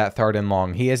picked up that 3rd and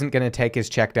long. He isn't going to take his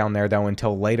check down there though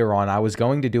until later on. I was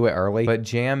going to do it early, but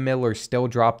Jam Miller still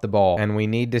dropped the ball, and we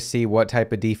need to see what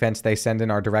type of defense they send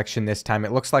in our direction this time.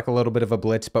 It looks like a little bit of a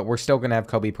blitz, but we're still going to have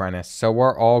Kobe Prentice, so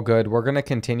we're all good. We're going to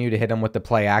continue to hit him with the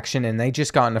play action, and they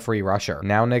just got in a free rusher.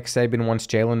 Now Nick Saban wants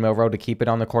Jalen Milroe to keep it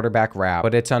on the quarterback route,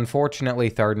 but it's unfortunately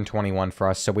 3rd and 21 for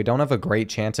us, so we don't have a great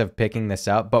chance of picking this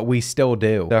up, but we still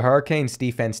do. The Hurricanes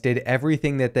defense did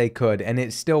everything that they could, and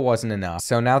it still wasn't enough.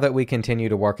 So now that we continue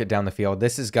to work it down the field,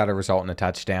 this has got to result in a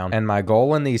touchdown, and my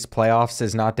goal in these playoffs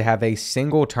is not to have a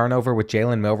single turnover with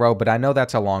Jalen Milroe, but I know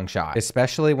that's a long shot,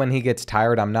 especially when he gets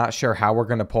tired. I'm not sure how we're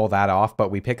going to pull that off,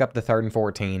 but we pick up the 3rd and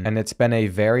 14, and it's been a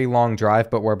very long drive,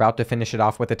 but we're about to finish it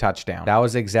off with a touchdown. That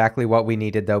was exactly what we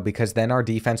needed though, because then our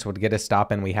defense would get a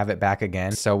stop and we have it back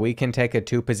again, so we can take a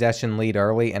 2-possession lead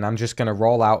early, and I'm just going to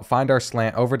roll out, find our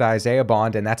slant over to Isaiah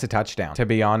Bond, and that's a touchdown. To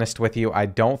be honest with you, I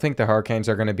don't think the Hurricanes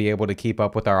are going to be able to keep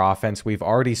up with our offense. We've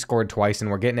already scored twice and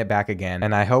we're getting it back again,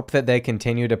 and I hope that they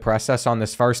continue to press us on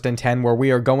this 1st and 10 where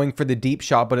we are going for the deep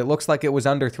shot, but it looks like it was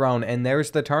underthrown, and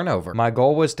there's the turnover. My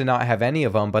goal was to not have any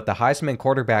of them, but the Heisman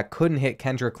quarterback couldn't hit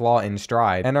Kendrick Law in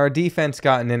stride, and our defense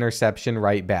got an interception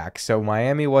right back, so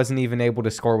Miami wasn't even able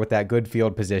to score with that good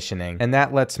field positioning, and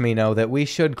that lets me know that we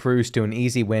should cruise to an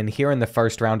easy win here in the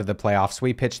 1st round of the playoffs.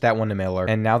 We pitched that one to Miller,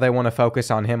 and now they want to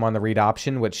focus on him on the read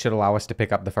option, which should allow us to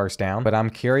pick up the 1st down, but I'm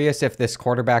curious if this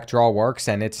quarterback draw works,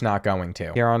 and it's not going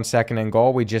to. Here on 2nd and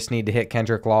goal, we just need to hit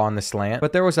Kendrick Law on the slant,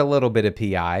 but there was a little bit of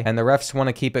PI, and the refs want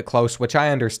to keep it close, which I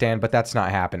understand, but that's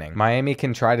not happening. Miami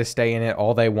can try to stay in it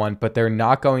all they want, but they're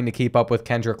not going to keep up with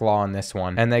Kendrick Law on this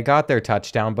one, and they got their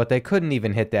touchdown, but they couldn't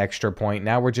even hit the extra point.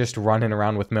 Now we're just running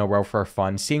around with Milroe for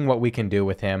fun, seeing what we can do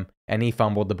with him. And he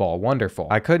fumbled the ball. Wonderful.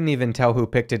 I couldn't even tell who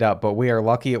picked it up, but we are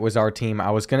lucky it was our team.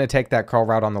 I was going to take that curl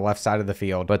route on the left side of the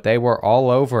field, but they were all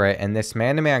over it, and this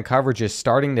man-to-man coverage is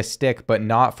starting to stick, but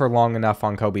not for long enough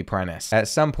on Kobe Prentice. At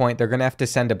some point, they're going to have to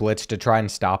send a blitz to try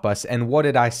and stop us, and what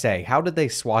did I say? How did they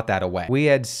swat that away? We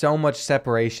had so much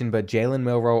separation, but Jalen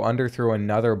Milroe underthrew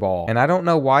another ball, and I don't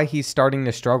know why he's starting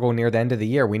to struggle near the end of the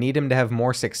year. We need him to have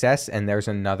more success, and there's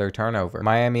another turnover.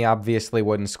 Miami obviously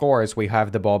wouldn't score as we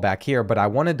have the ball back here, but I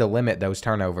wanted to limit those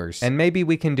turnovers, and maybe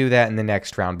we can do that in the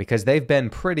next round because they've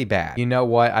been pretty bad. You know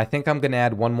what? I think I'm going to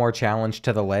add one more challenge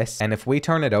to the list, and if we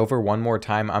turn it over one more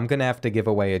time, I'm going to have to give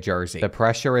away a jersey. The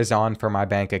pressure is on for my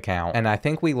bank account, and I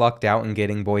think we lucked out in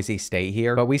getting Boise State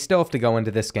here, but we still have to go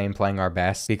into this game playing our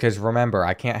best because remember,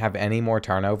 I can't have any more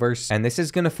turnovers, and this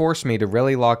is going to force me to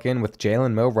really lock in with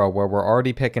Jalen Milroe where we're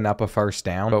already picking up a 1st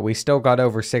down, but we still got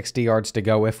over 60 yards to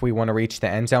go if we want to reach the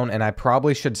end zone, and I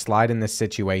probably should slide in this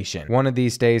situation. One of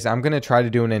these days, I'm going to try to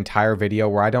do an entire video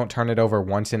where I don't turn it over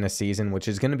once in a season, which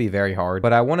is going to be very hard,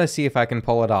 but I want to see if I can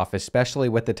pull it off, especially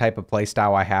with the type of play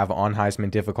style I have on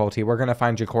Heisman difficulty. We're going to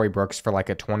find Ja'Cory Brooks for like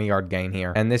a 20-yard gain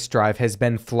here, and this drive has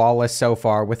been flawless so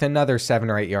far with another 7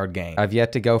 or 8 yard gain. I've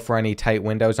yet to go for any tight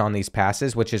windows on these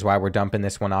passes, which is why we're dumping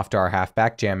this one off to our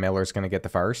halfback. Jam Miller's going to get the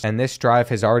first, and this drive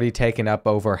has already taken up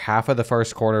over half of the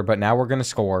 1st quarter, but now we're going to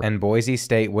score, and Boise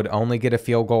State would only get a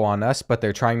field goal on us, but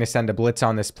they're trying to send a blitz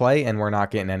on this play, and we're not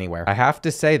getting anywhere. I have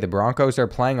to say, the Broncos are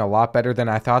playing a lot better than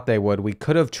I thought they would. We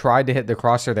could have tried to hit the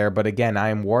crosser there, but again, I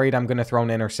am worried I'm going to throw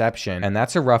an interception, and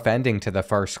that's a rough ending to the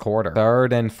first quarter.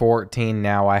 3rd and 14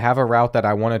 now. I have a route that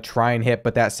I want to try and hit,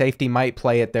 but that safety might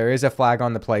play it. There is a flag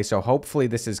on the play, so hopefully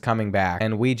this is coming back,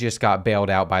 and we just got bailed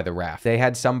out by the ref. They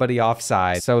had somebody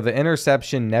offside, so the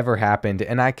interception never happened,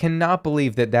 and I cannot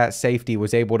believe that that safety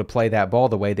was able to play that ball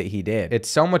the way that he did. It's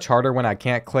so much harder when I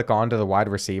can't click onto the wide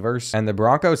receivers, and the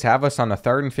Broncos have us on a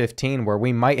 3rd and 15 where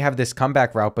we might have this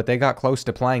comeback route, but they got close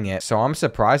to playing it, so I'm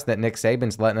surprised that Nick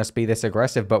Saban's letting us be this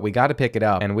aggressive, but we got to pick it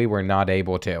up, and we were not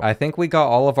able to. I think we got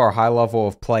all of our high level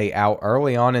of play out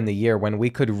early on in the year when we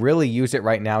could really use it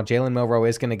right now. Jalen Milroe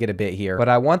is going to get a bit here, but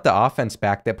I want the offense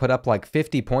back that put up like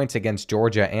 50 points against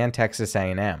Georgia and Texas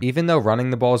A&M. Even though running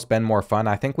the ball has been more fun,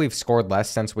 I think we've scored less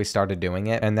since we started doing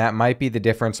it, and that might be the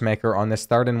difference maker on this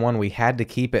 3rd and 1. We had to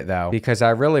keep it though, because I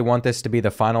really want this to be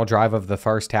the final drive of the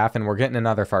first half, and we're getting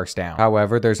another first down.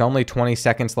 However, there's only 20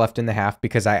 seconds left in the half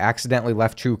because I accidentally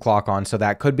left true clock on, so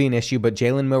that could be an issue, but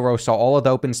Jalen Milroe saw all of the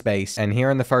open space, and here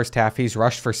in the first half, he's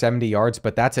rushed for 70 yards,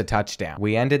 but that's a touchdown.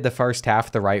 We ended the first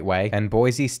half the right way, and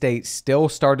Boise State still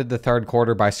started the 3rd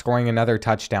quarter by scoring another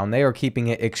touchdown. They are keeping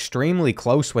it extremely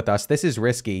close with us. This is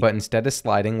risky, but instead of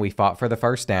sliding, we fought for the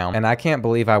first down, and I can't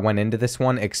believe I went into this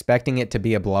one expecting it to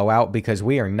be a blowout because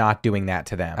we are not doing that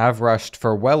to them. I've rushed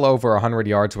for well over 100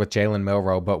 yards with Jalen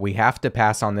Milroe, but we have to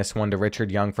pass on this one to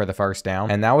Richard Young for the first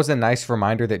down, and that was a nice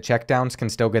reminder that checkdowns can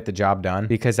still get the job done,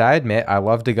 because I admit I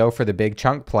love to go for the big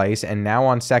chunk plays, and now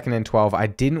on 2nd and 12, I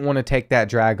didn't want to take that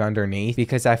drag underneath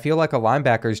because I feel like a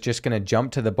linebacker is just going to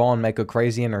jump to the ball and make a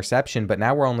crazy interception, but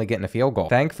now we're only getting a field goal.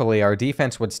 Thankfully, our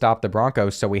defense would stop the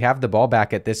Broncos, so we have the ball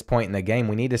back at this point in the game.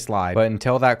 We need to slide, but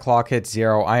until that clock hits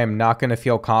 0, I am not going to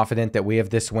feel confident that we have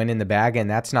this win in the bag, and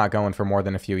that's not going for more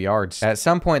than a few yards. At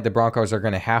some point, the Broncos are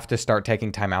going to have to start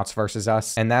taking timeouts versus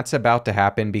us, and that's about to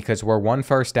happen because we're 1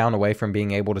 first down away from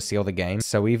being able to seal the game.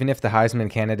 So even if the Heisman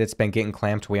candidate's been getting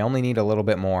clamped, we only need a little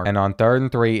bit more. And on 3rd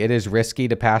and 3, it is risky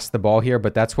to pass the ball here,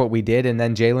 but that's what we did, and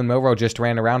then Jalen Milroe just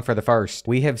ran around for the first.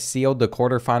 We have sealed the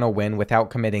quarterfinal win without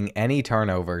committing any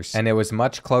turnovers, and it was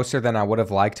much closer than I would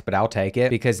have liked, but I'll take it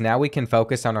because now we can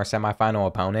focus on our semifinal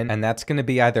opponent, and that's going to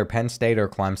be either Penn State or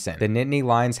Clemson. The Nittany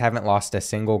Lions haven't lost a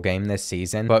single game this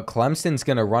season, but Clemson's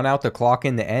going to run out the clock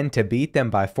in the end to beat them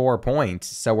by 4 points,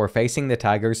 so we're facing the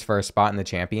Tigers for a spot in the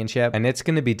championship, and it's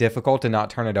going to be difficult to not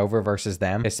turn it over versus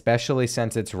them, especially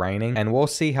since it's raining, and we'll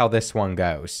see how this one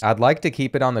goes. I'd like to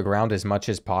keep it on the ground as much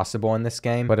as possible in this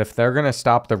game, but if they're going to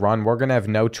stop the run, we're going to have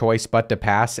no choice but to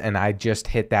pass, and I just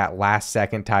hit that last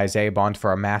second to Isaiah Bond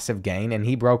for a massive gain, and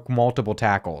he broke multiple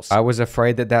tackles. I was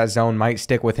afraid that that zone might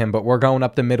stick with him, but we're going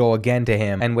up the middle again to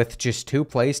him, and with just 2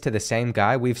 plays to the same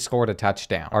guy, we've scored a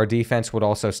touchdown. Our defense would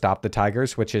also stop the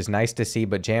Tigers, which is nice to see,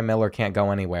 but Jam Miller can't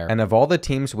go anywhere. And of all the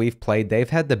teams we've played, they've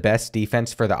had the best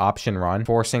defense for the option run,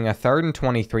 forcing a 3rd and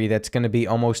 23 that's going to be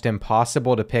almost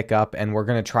impossible to pick up, and we're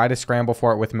going to try to scramble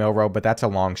for it with Milroe, but that's a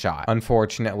long shot.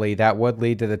 Unfortunately, that would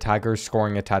lead to the Tigers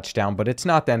scoring a touchdown, but it's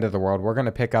not the end of the world. We're going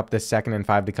to pick up this 2nd and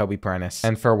 5 to Kobe Prentice.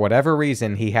 And for whatever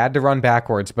reason, he had to run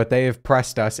backwards, but they have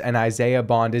pressed us, and Isaiah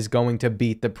Bond is going to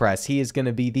beat the press. He is going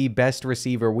to be the best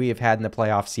receiver we have had in the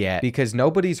playoffs yet, because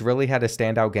nobody's really had a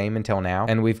standout game until now,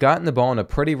 and we've gotten the ball in a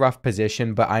pretty rough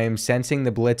position, but I am sensing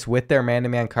the blitz with their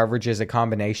man-to-man coverage as a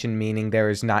combination, meaning there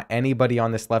is not anybody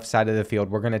on this left side of the field.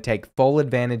 We're going to take full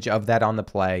advantage of that on the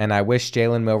play, and I wish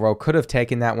Jalen Milroe could have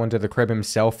taken that one to the crib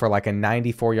himself for like a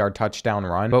 94-yard touchdown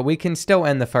run, but we can still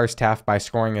end the first half by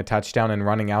scoring a touchdown and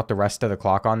running out the rest of the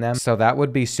clock on them, so that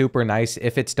would be super nice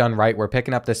if it's done right. We're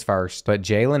picking up this first, but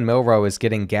Jalen Milroe is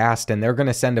getting gassed, and they're going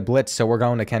to send a blitz, so we're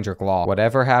going to Kendrick Law.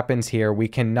 Whatever happens here, we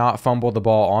cannot fumble the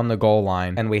ball on the goal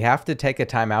line, and we have to take a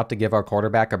timeout to give our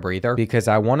quarterback a breather, because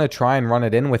I want to try and run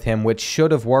it in with him, which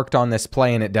should have worked on this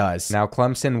play, and it does. Now,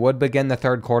 Clemson would begin the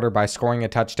 3rd quarter by scoring a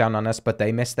touchdown on us, but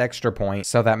they missed the extra point,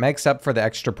 so that makes up for the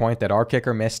extra point that our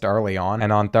kicker missed early on.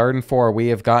 And on 3rd and 4, we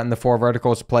have gotten the 4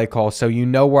 verticals play call, so you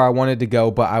know where I wanted to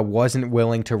go, but I wasn't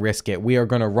willing to risk it. We are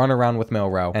going to run around with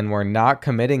Milroe, and we're not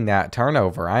committing that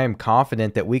turnover. I am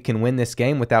confident that we can win this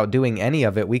game without doing any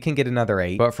of it. We can get another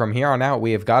 8, but from here on out,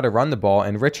 we have got to run the ball,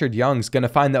 and Richard Young's going to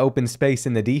find the open space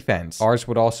in the defense. Ours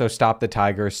would also stop the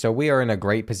Tigers, so we are in a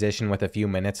great position with a few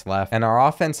minutes left, and our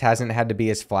offense hasn't had to be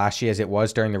as flashy as it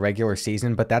was during the regular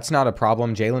season, but that's not a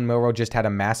problem. Jalen Milroe just had a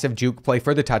massive juke play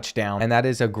for the touchdown, and that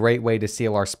is a great way to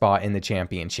seal our spot in the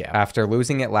championship. After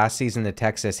losing it last season to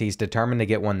Texas, he's determined to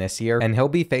get one this year, and he'll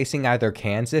be facing either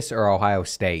Kansas or Ohio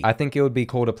State. I think it would be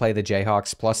cool to play the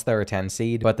Jayhawks, plus they're a 10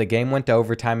 seed, but the game went to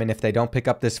overtime, and if they don't pick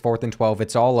up this 4th and 12,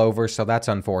 it's all over, so that's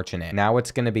unfortunate. Now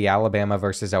it's going to be Alabama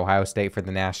versus Ohio State for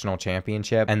the national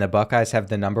championship, and the Buckeyes have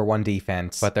the #1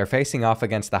 defense, but they're facing off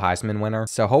against the Heisman winner,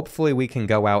 so hopefully we can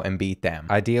go out and beat them.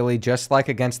 Ideally, just like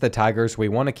against the Tigers, we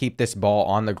want to keep this ball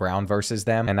on the ground versus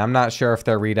them, and I'm not sure if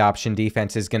their read option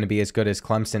defense is going to be as good as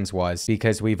Clemson's was,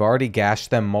 because we've already gashed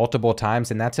them multiple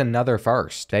times, and that's another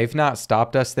first. They've not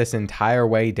stopped us this entire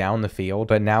way down the field,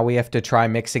 but now we have to try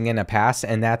mixing in a pass,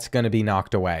 and that's going to be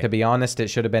knocked away. To be honest, it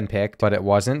should have been picked, but it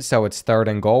wasn't, so it's 3rd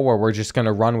and goal where we're just going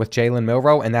to run with Jalen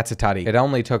Milroe, and that's a tutty. It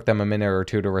only took them a minute or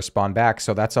two to respond back,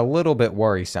 so that's a little bit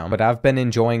worrisome, but I've been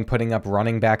enjoying putting up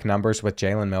running back numbers with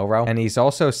Jalen Milroe, and he's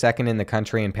also 2nd in the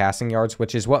country in passing yards,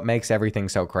 which is what makes everything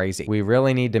so crazy. We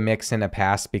really need to mix in a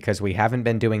pass because we haven't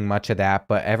been doing much of that,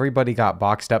 but everybody got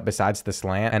boxed up besides the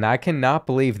slant, and I cannot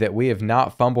believe that we have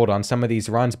not fumbled on some of these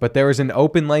runs, but there is an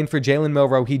open lane for Jalen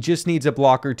Milroe. He just needs a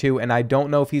block or two, and I don't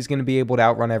know if he's going to be able to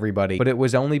outrun everybody, but it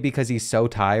was only because he's so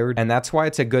tired, and that's why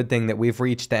it's a good thing that we've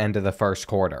reached the end of the first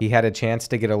quarter. He had a chance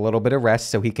to get a little bit of rest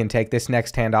so he can take this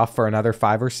next handoff for another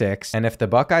 5 or 6, and if the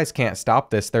Buckeyes can't stop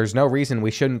this, there's no reason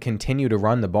we shouldn't continue to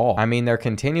run the ball. I mean, they're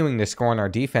continuing to score on our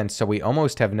defense, so we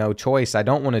almost have no choice. I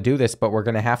don't want to do this, but we're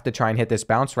going to have to try and hit this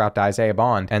bounce route to Isaiah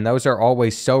Bond, and those are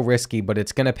always so risky, but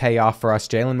it's going to pay off for us.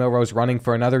 Jalen Milroe's running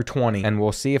for another 20, and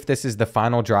we'll see if this is the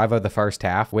final drive of the first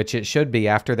half, which it should be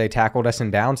after they tackled us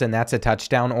in bounds, and that's a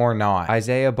touchdown or not.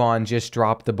 Isaiah Bond just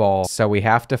dropped the ball, so we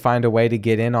have to find a way to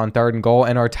get in on 3rd and goal,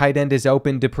 and our tight end is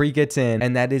open. Dupree gets in,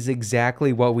 and that is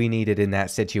exactly what we needed in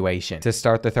that situation. To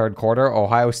start the 3rd quarter,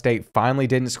 Ohio State finally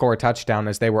didn't score a touchdown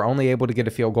as they were only able to get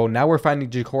a field goal. Now we're finding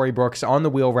Ja'Cory Brooks on the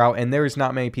wheel route, and there's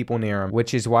not many people near him,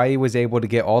 which is why he was able to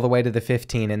get all the way to the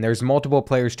 15, and there's multiple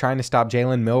players trying to stop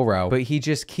Jalen Milroe, but he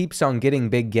just keeps on getting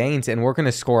big gains, and we're going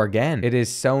to score again. It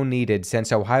is so needed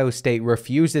since Ohio State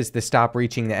refuses to stop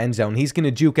reaching the end zone. He's going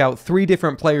to juke out 3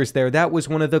 different players there. That was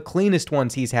one of the cleanest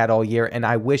ones he's had all year, and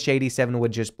I wish 87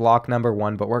 would just block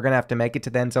 #1, but we're going to have to make it to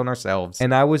the end zone ourselves.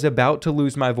 And I was about to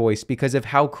lose my voice because of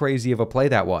how crazy of a play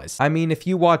that was. I mean, if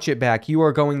you watch it back, you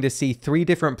are going to see 3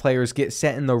 different players get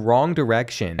set in the wrong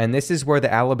direction, and this is where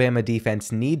the Alabama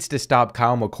defense needs to stop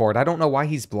Kyle McCord. I don't know why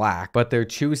he's black, but they're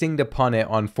choosing to punt it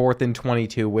on 4th and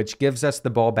 22, which gives us the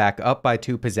ball back up by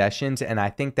 2 possessions, and I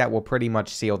think that will pretty much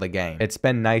seal the game. It's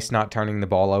been nice not turning the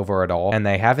ball over at all, and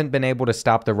they haven't been able to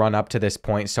stop the run up to this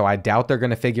point, so I doubt they're going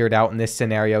to figure it out in this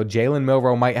scenario. Jalen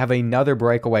Milroe might have another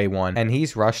breakaway one, and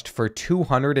he's rushed for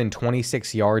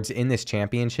 226 yards in this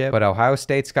championship, but Ohio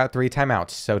State's got 3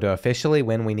 timeouts, so to officially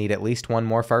win, we need at least 1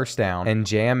 more first down, and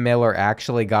Jam Miller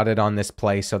actually got it on this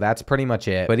play, so that's pretty much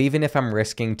it. But even if I'm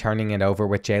risking turning it over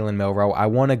with Jalen Milroe, I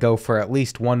want to go for at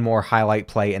least 1 more highlight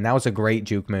play, and that was a great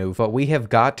juke move, but we have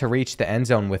got to reach the end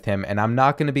zone with him, and I'm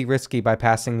not going to be risky by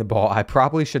passing the ball. I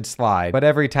probably should slide, but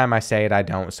every time I say it, I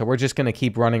don't, so we're just going to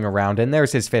keep running around, and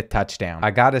there's his 5th touchdown.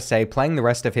 I gotta say, playing the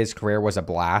rest of his career was a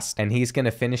blast, and he's going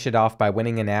to finish it off by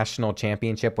winning a national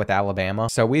championship with Alabama,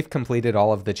 so we've completed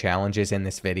all of the challenges in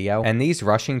this video, and these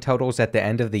rushing totals at the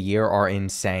end of the year are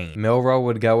insane. Milroe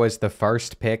would go as the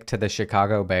 1st pick to the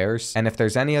Chicago Bears, and if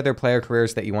there's any other player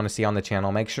careers that you want to see on the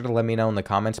channel, make sure to let me know in the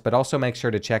comments, but also make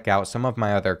sure to check out some of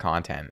my other content.